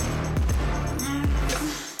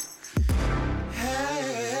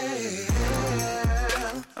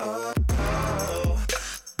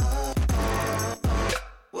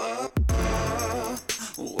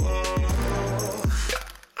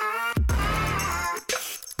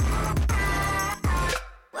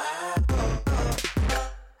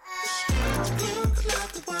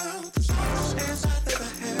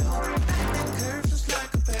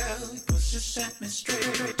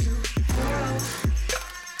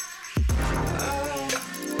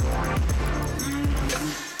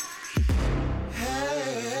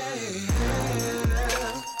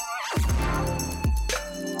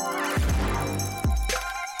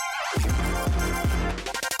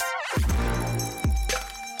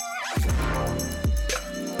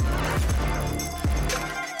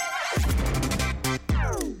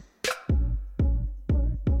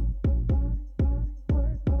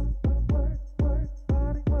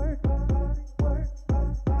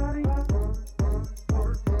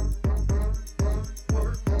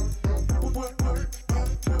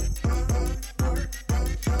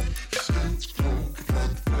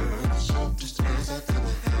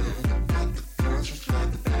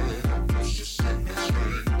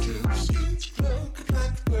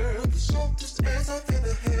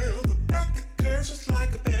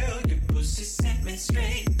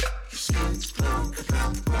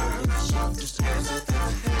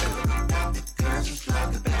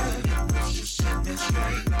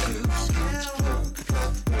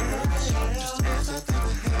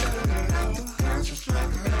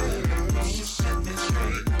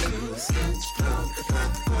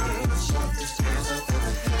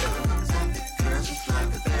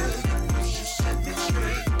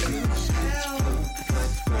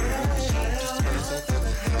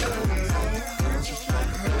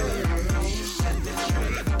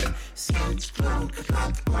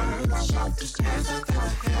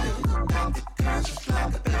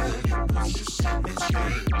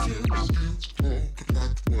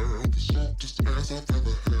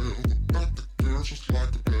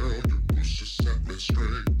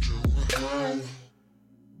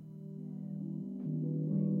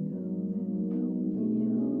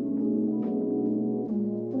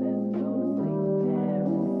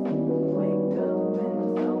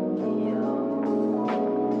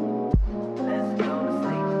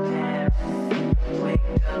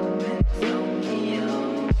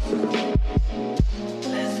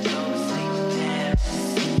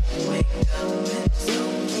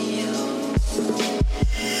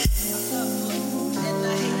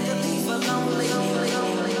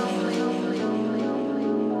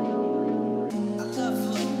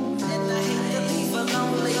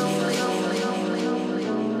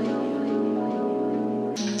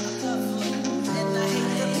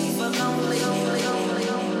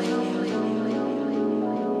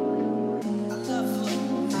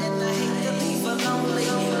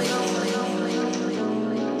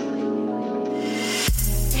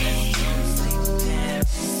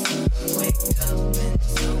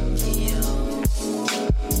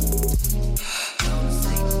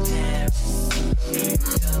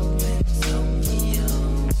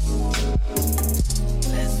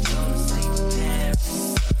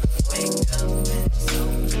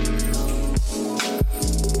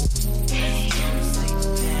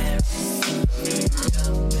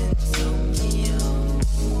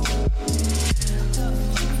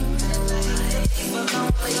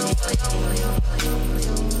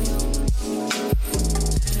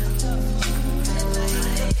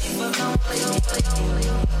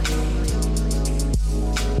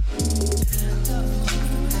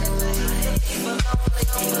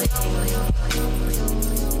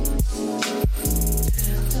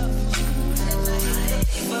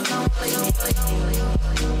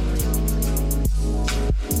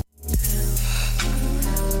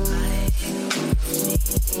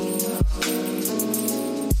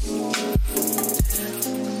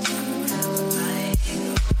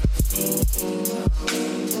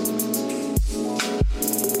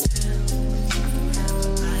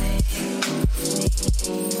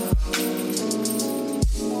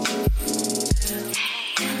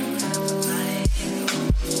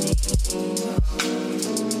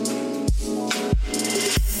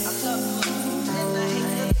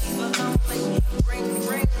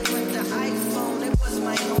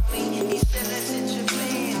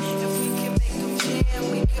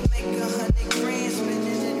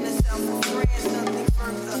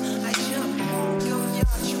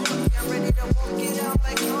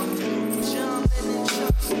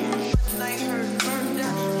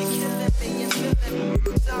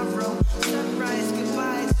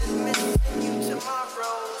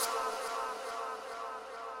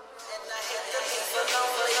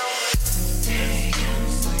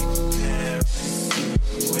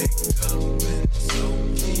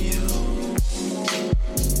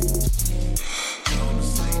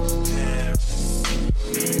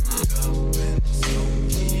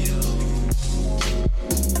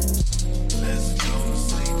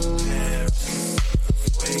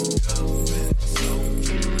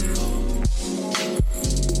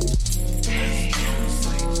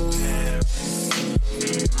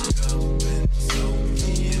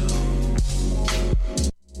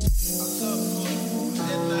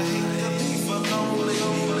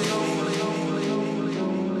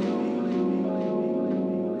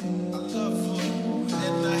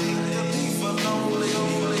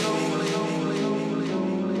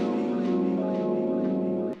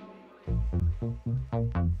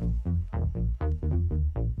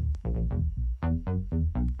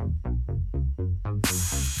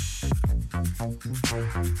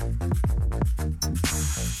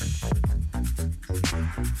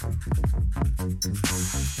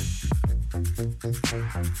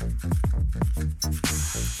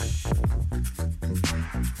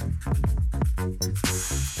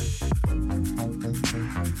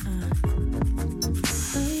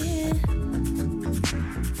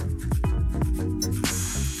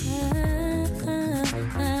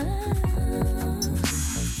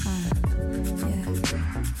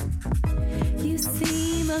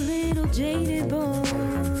 Jaded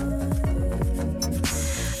boy.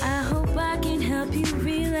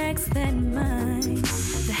 relax that mind.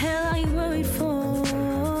 The hell are you worried for?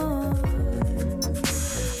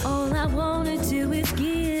 All I wanna do is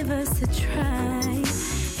give us a try.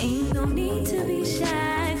 Ain't no need to be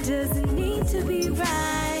shy, doesn't need to be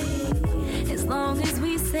right. As long as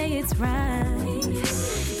we say it's right,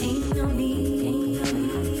 ain't no need, ain't no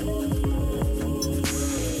need,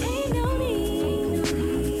 ain't no need.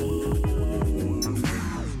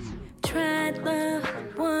 Tried love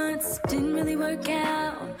once, didn't really work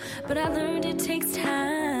out, but I learned it takes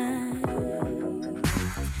time.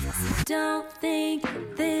 So don't think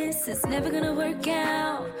this is never gonna work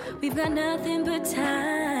out. We've got nothing but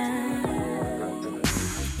time.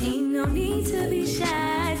 Ain't no need to be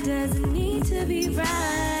shy, doesn't need to be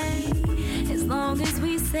right. As long as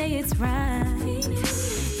we say it's right,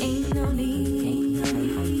 ain't no need, ain't no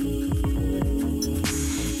need,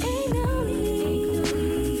 ain't no need.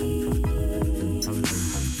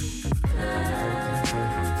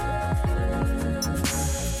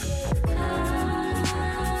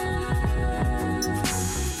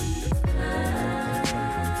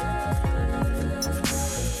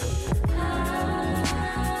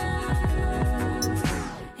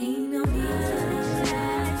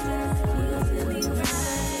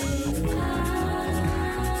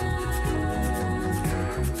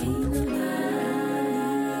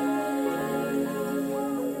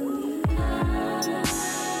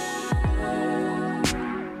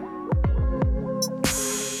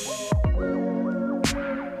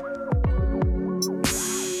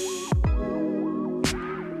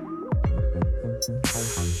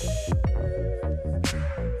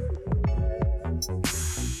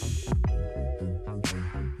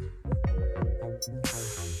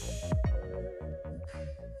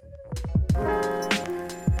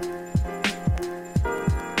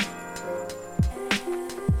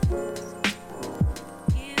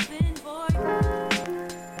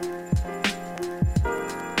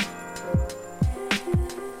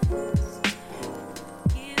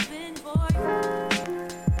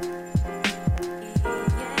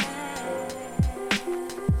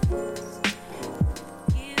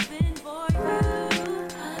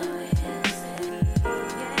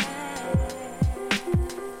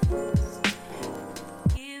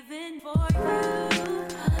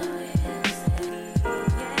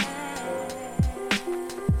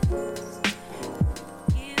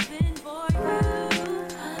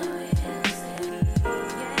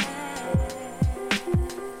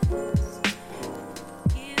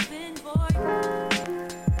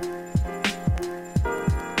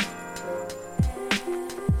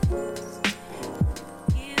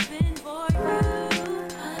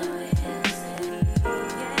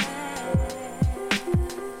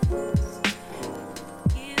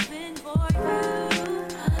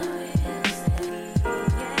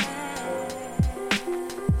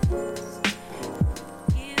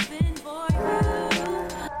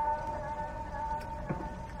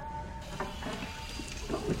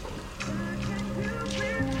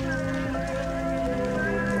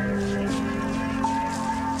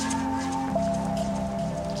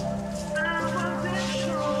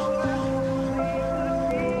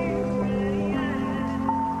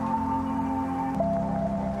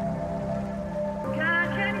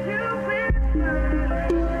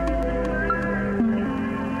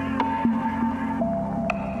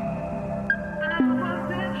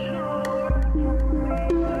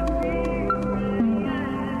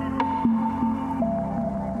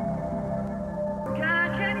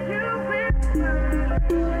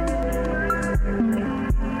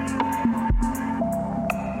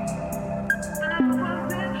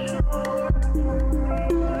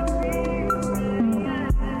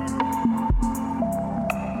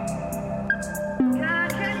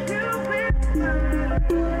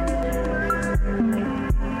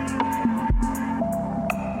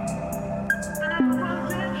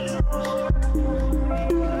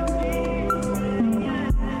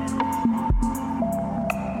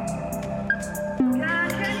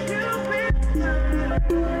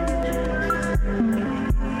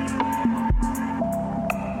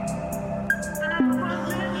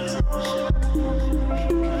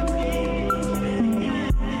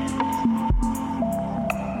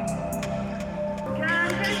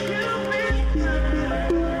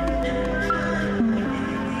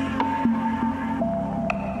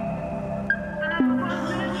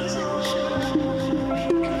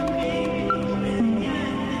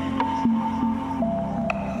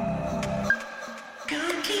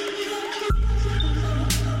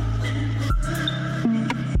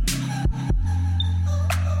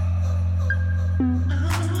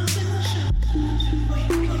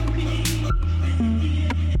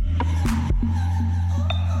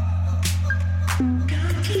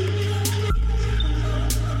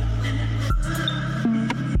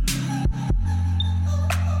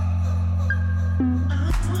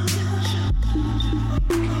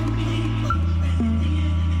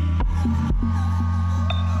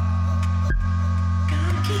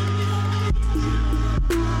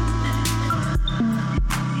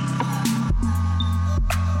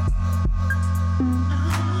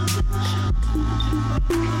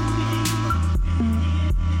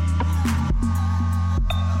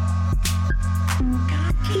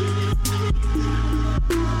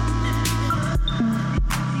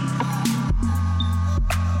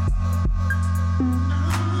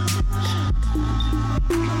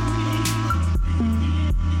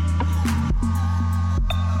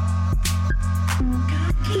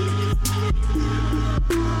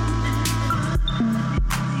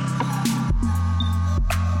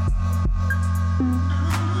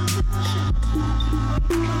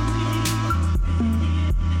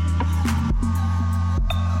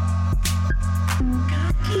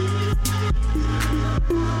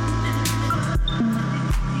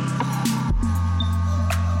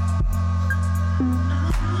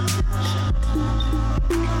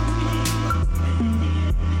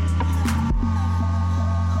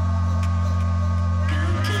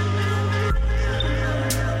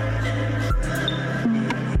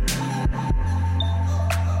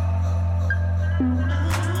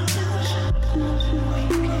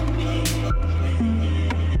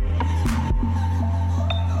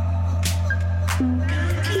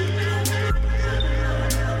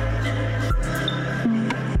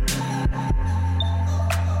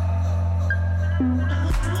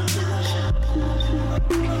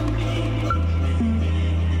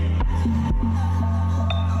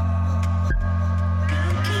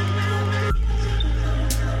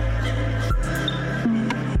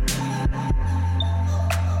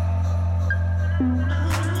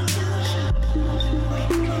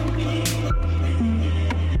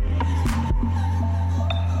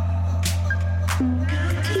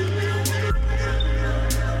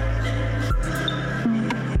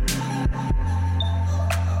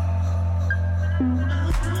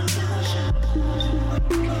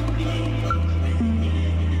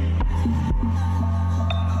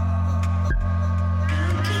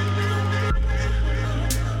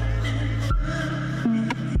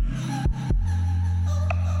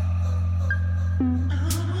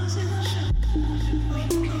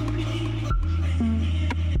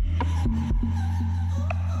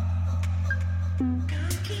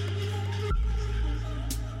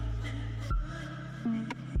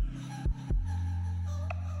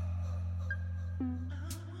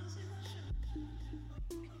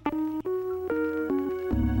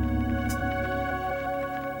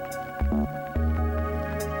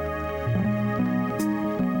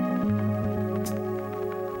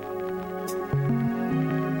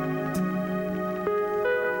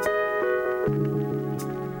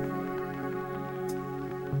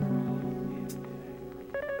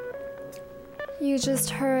 You just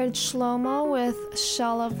heard Shlomo with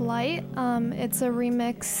Shell of Light. It's a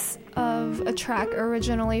remix of a track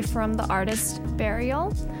originally from the artist Burial.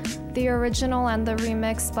 The original and the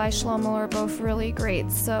remix by Shlomo are both really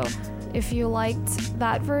great, so if you liked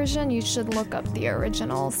that version, you should look up the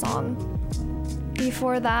original song.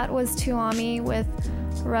 Before that was Tuomi with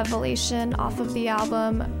Revelation off of the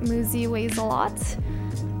album Muzi Weighs a Lot.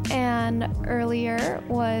 And earlier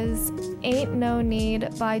was Ain't No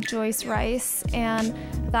Need by Joyce Rice, and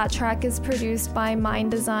that track is produced by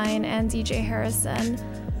Mind Design and DJ Harrison.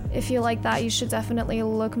 If you like that, you should definitely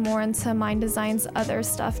look more into Mind Design's other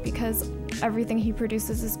stuff because everything he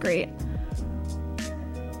produces is great.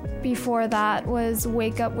 Before that was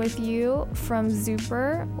Wake Up With You from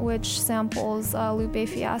Zuper, which samples Lupe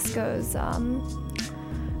Fiasco's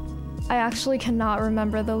I actually cannot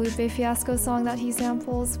remember the Lupe Fiasco song that he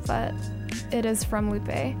samples, but it is from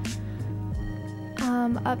Lupe.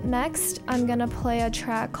 Up next, I'm gonna play a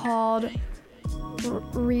track called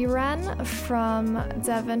Rerun from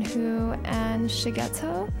Devin Hu and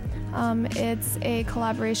Shigeto. It's a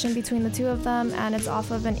collaboration between the two of them, and it's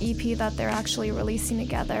off of an EP that they're actually releasing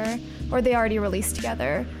together, or they already released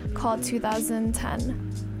together, called 2010.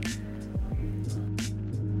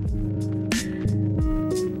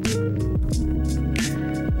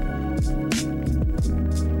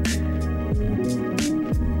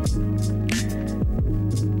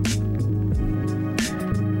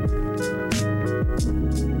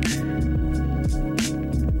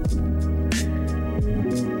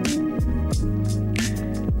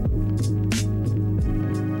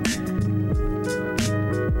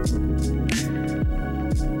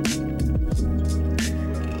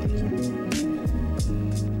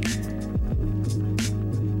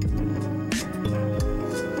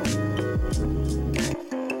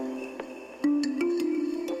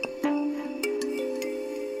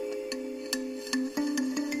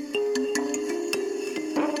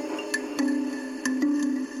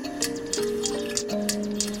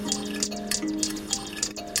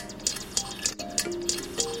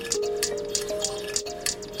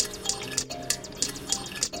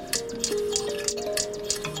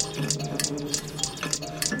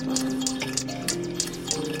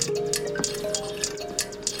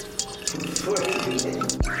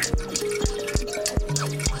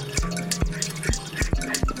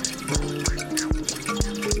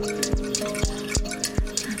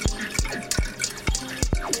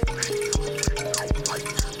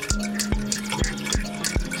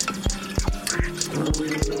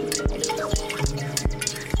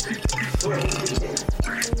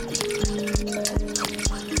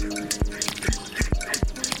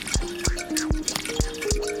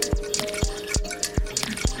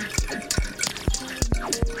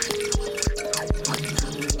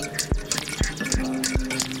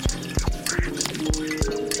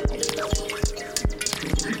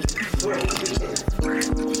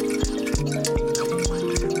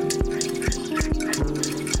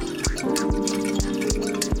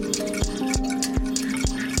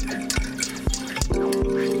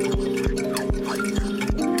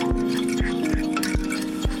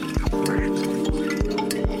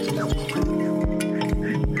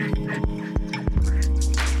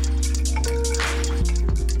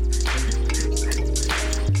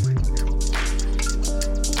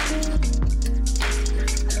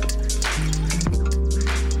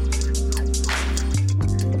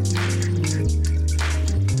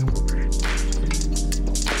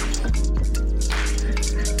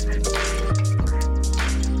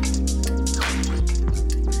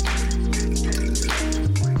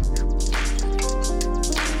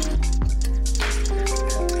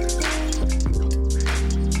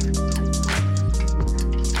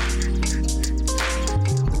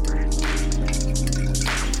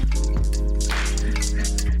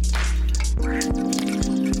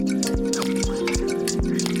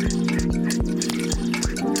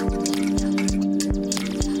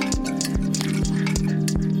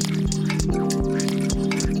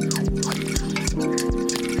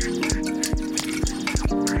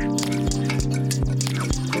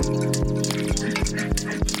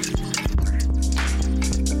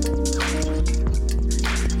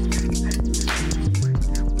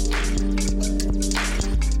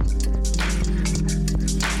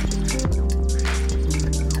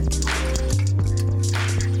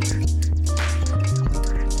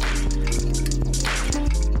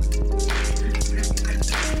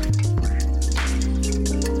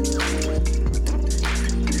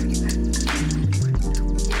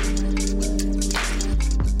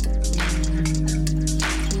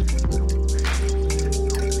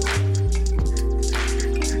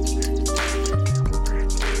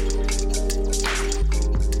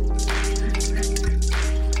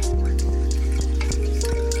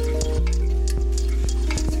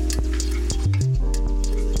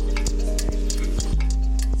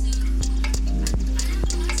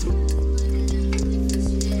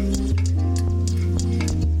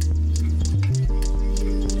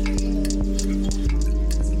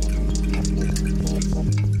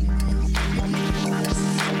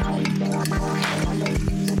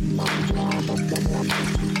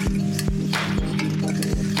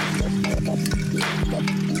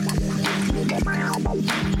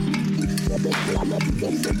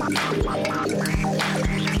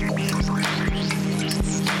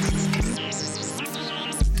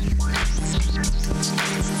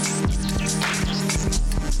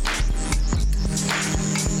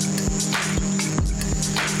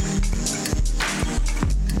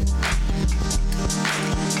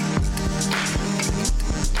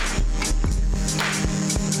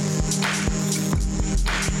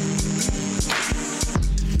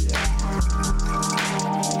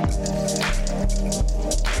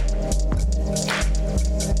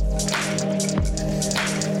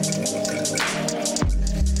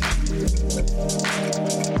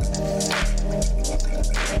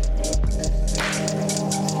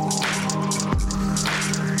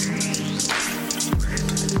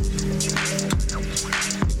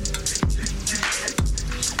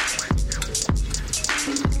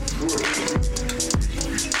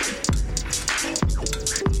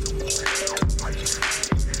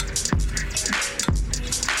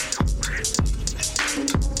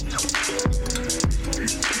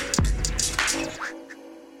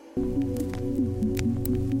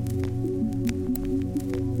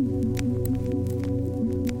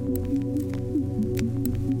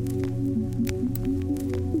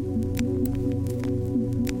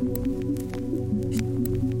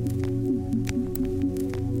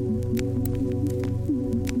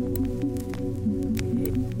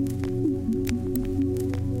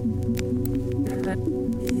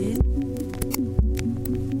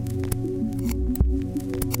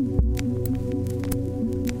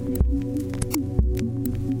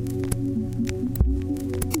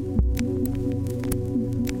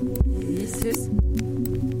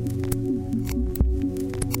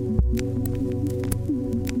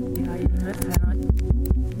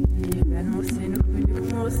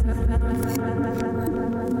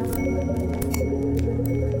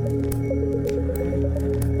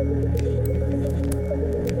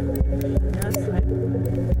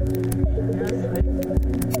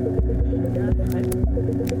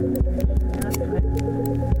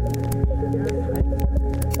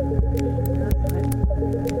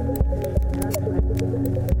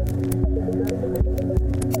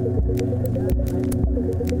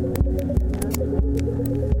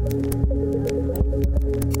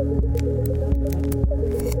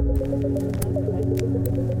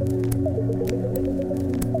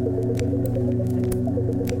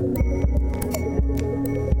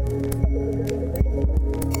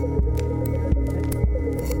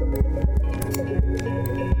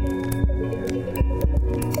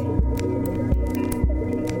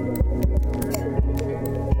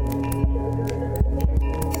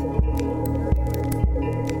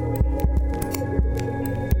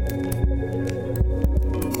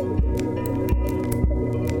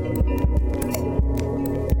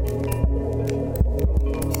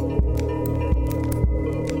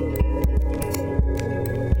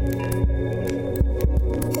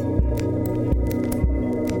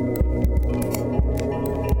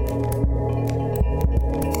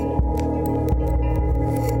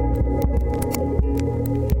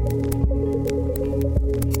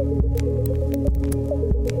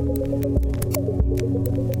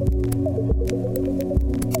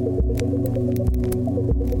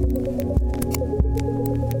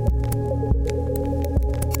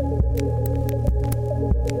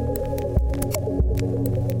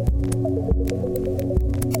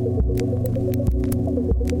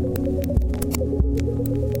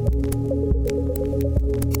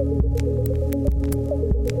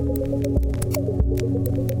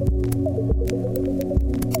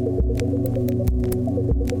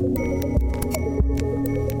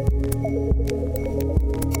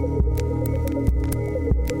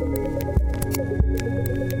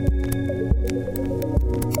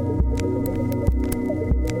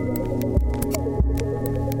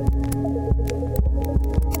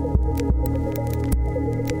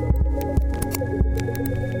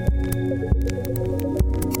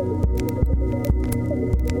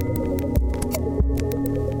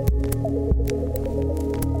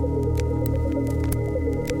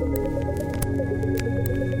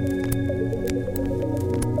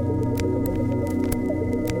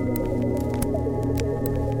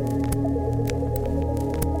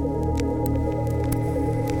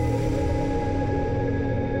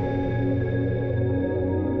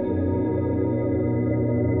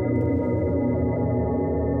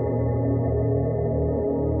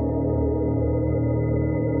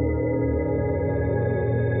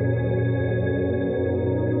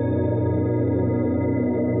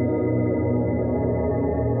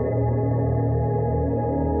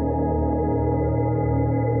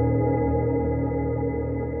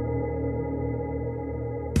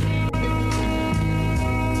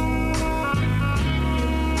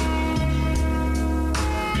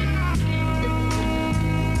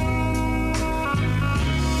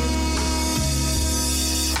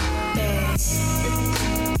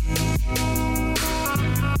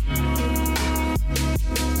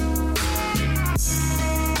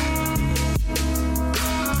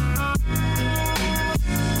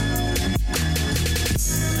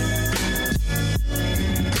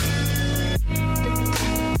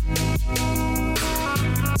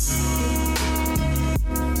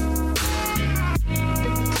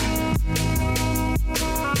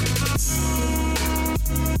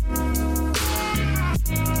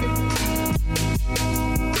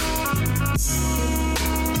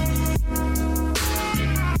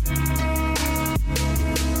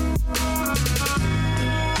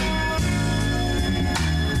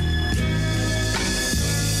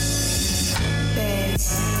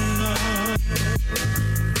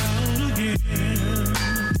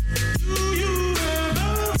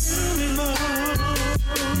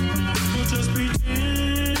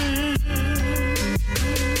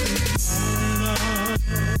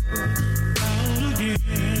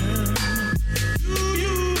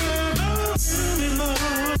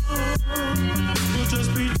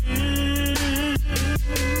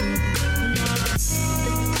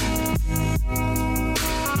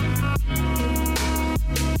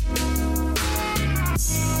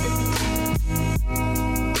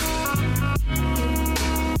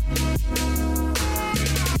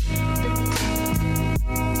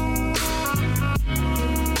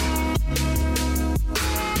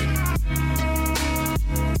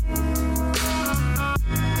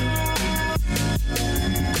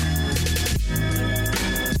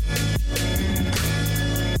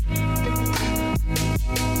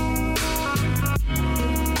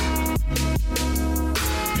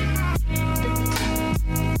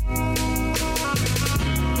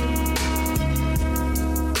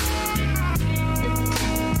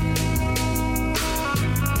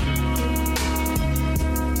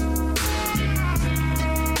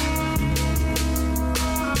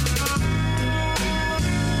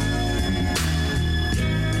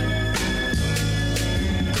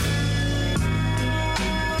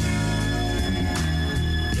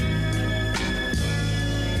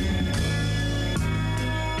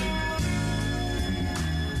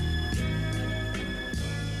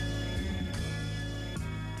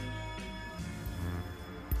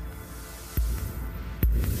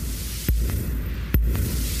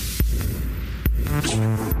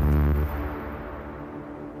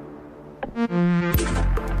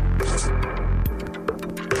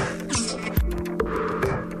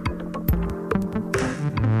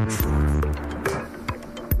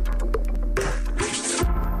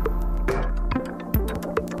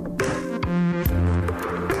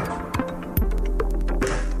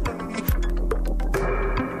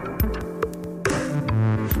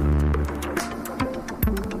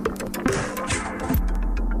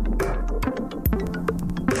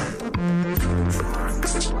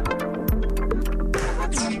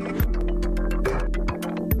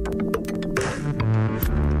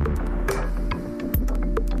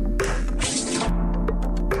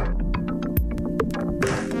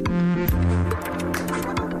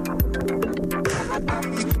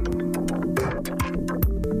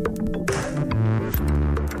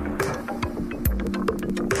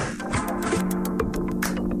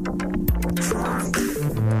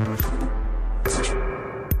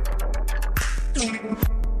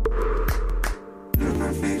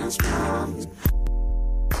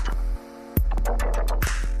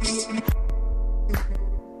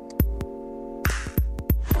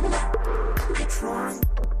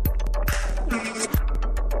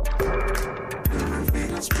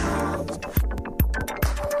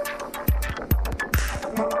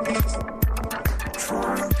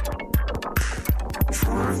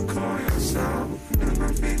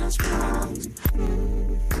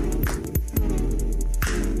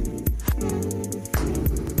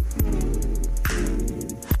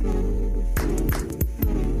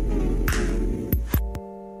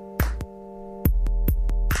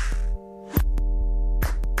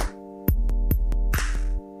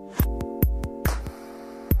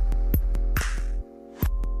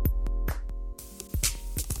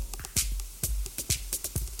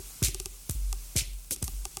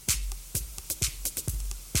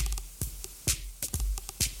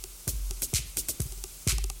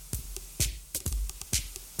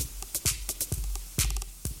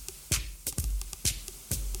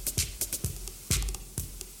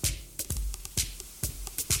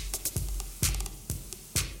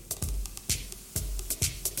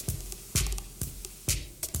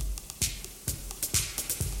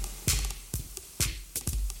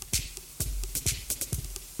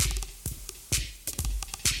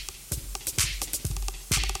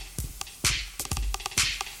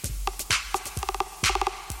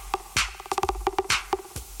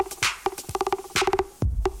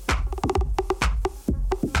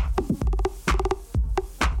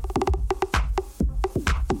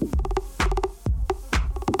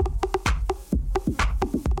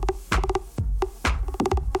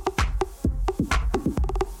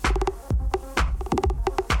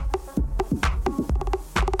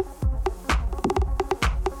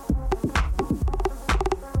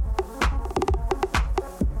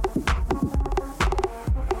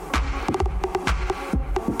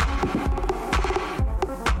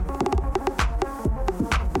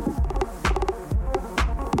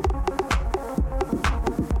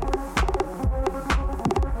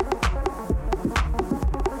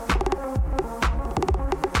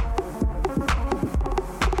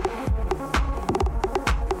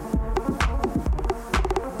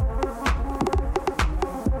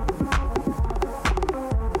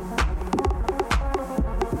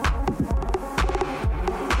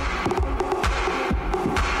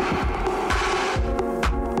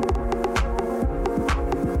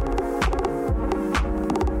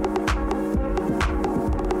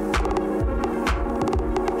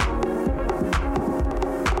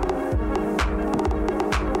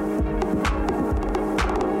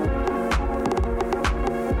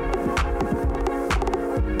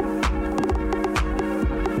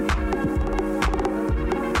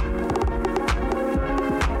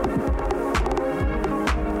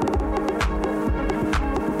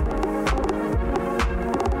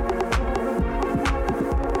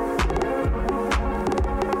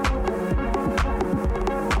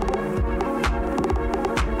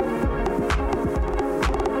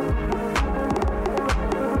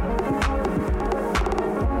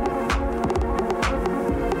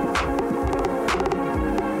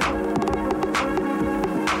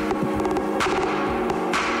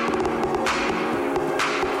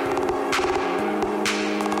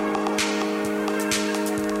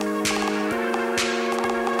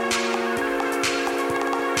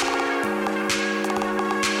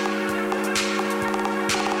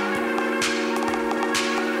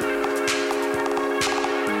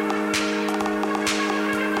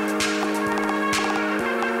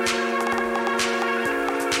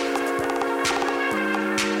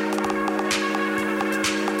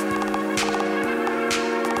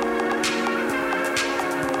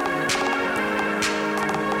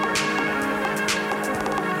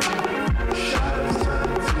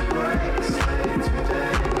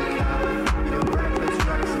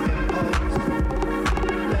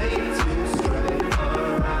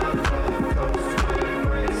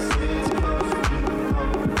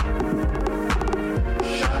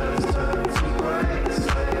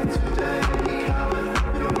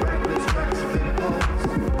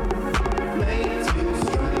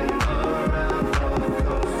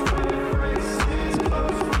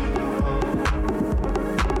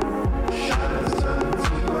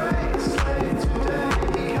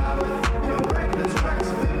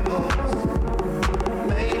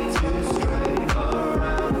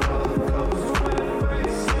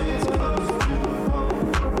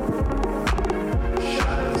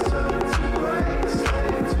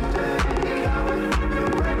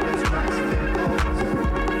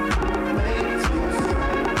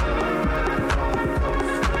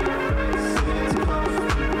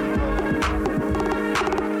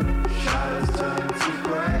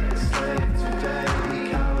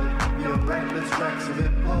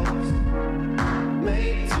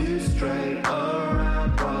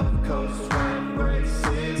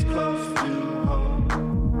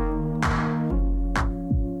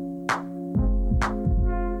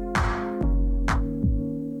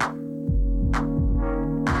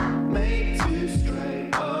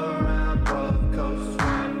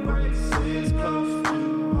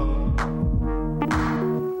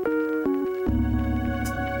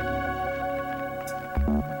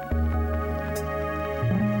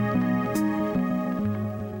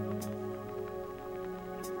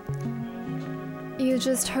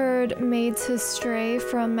 just heard Made to Stray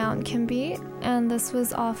from Mount Kimby, and this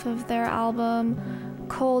was off of their album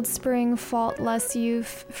Cold Spring Faultless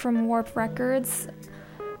Youth from Warp Records.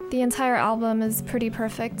 The entire album is pretty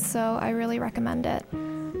perfect, so I really recommend it.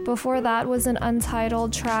 Before that was an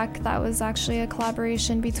untitled track that was actually a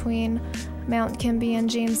collaboration between Mount Kimby and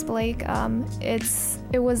James Blake.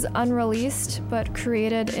 It was unreleased but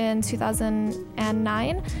created in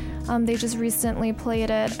 2009. They just recently played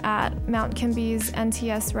it at Mount Kimby's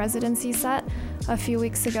NTS residency set a few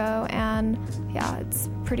weeks ago, and yeah, it's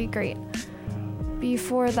pretty great.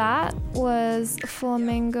 Before that was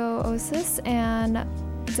Flamingo Osis and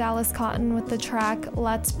Dallas Cotton with the track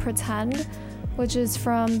Let's Pretend, which is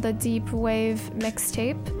from the Deep Wave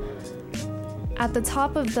mixtape. At the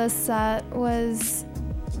top of this set was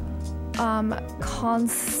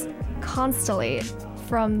Constellate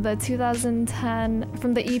from the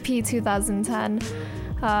EP 2010,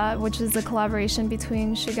 which is a collaboration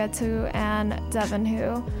between Shigetu and Devin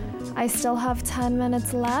Hu. I still have 10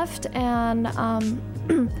 minutes left, and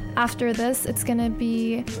after this, it's gonna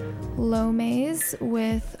be Low Maze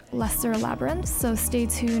with Lesser Labyrinth, so stay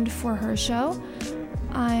tuned for her show.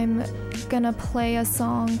 I'm gonna play a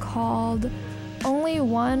song called Only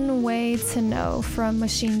One Way to Know from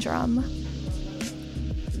Machine Drum.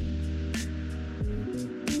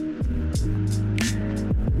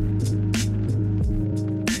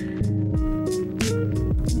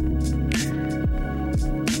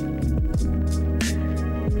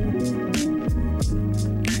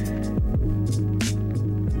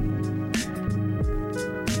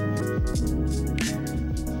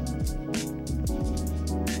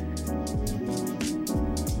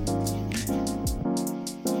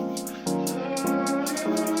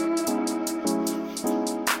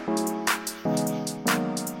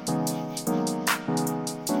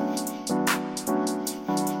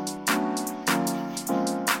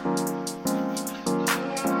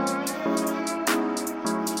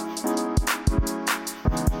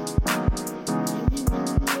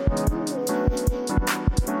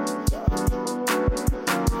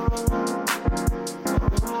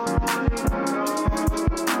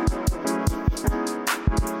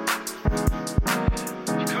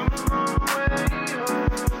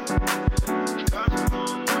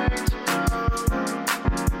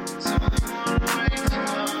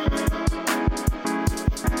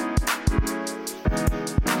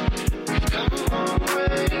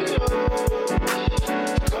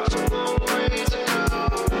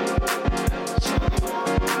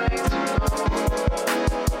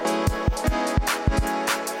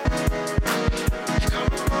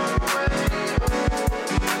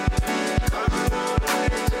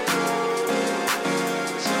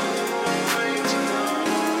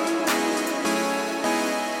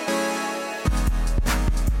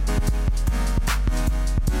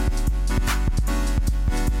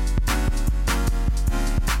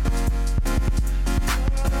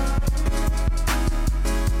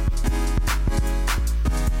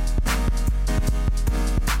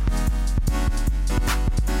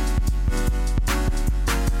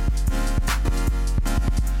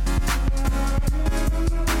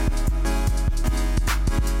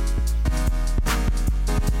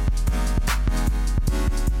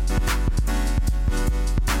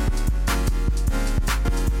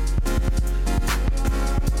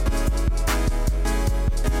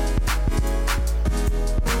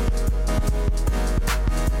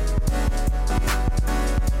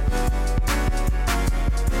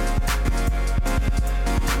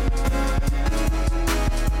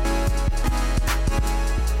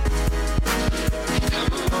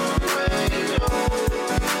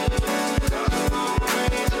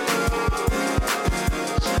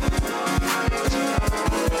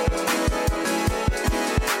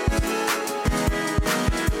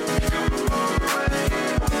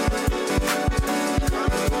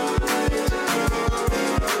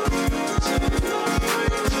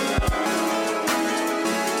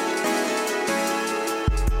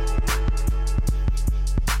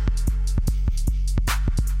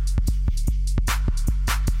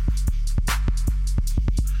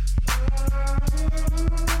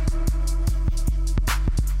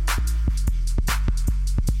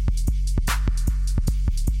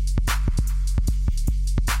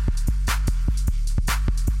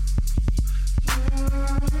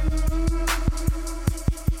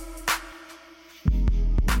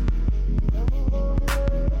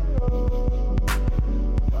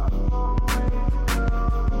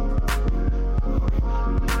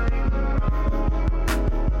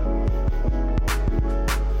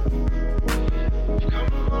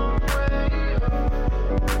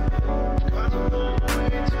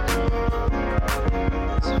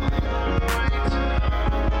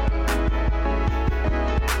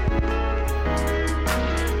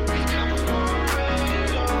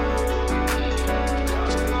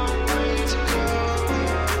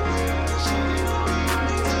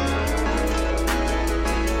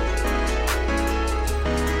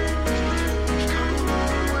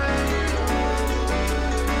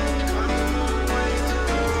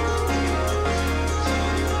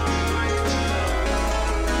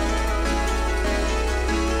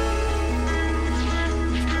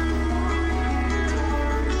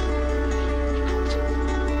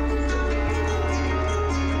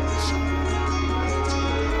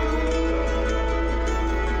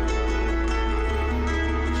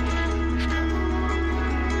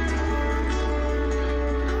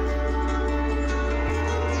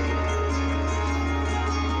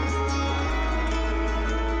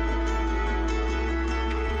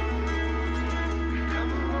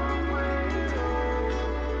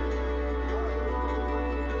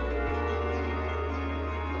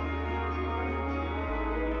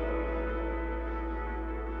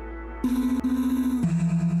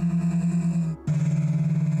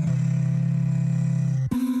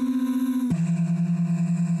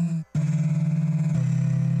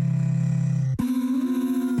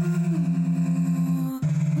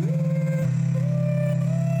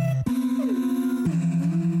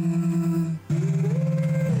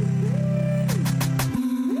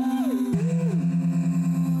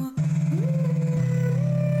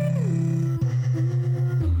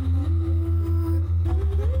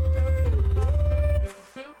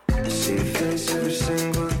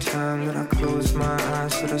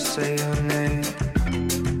 say your name.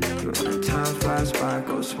 But when time flies by,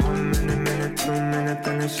 goes 1 minute, 2 minutes,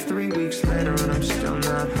 then it's 3 weeks later and I'm still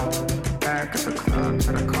not home. Back at the club,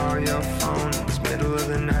 try to call your phone. It's middle of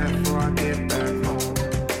the night before I get back home.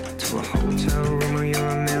 To a hotel room where you're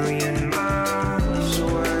a million miles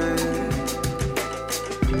away.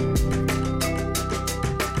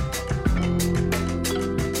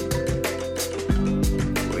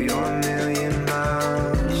 Well, you're a million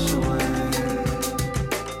miles away.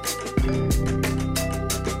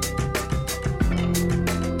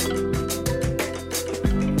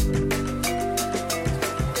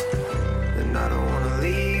 And I don't wanna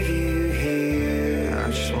leave you here.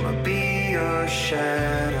 I just wanna be your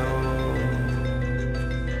shadow.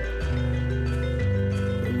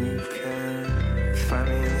 Find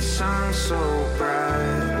me in the sun so bright,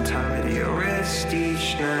 and tie me to your wrist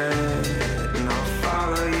each night, and I'll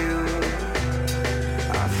follow you,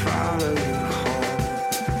 I'll follow you home.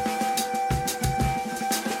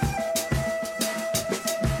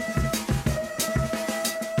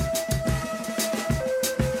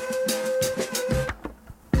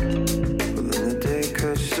 Well, then the day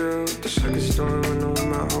cuts through, the second story window in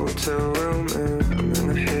my hotel room, and I'm in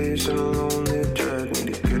a haze and a lonely dread.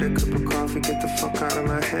 Need to get a cup of coffee, get the fuck out of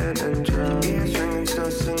my head and drown. Ears ringing,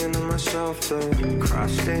 start singing to myself though.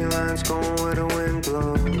 Cross state lines, going where the wind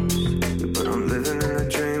blows. But I'm living in a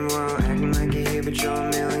dream world, acting like you're here, but you're a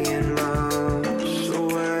million miles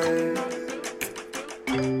away.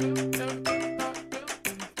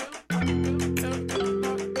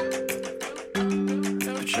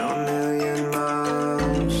 But you're a million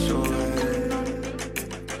miles away.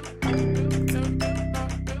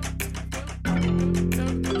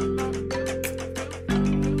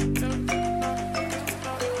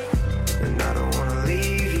 And I don't wanna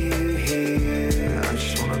leave you here. I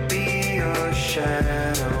just wanna be your shadow.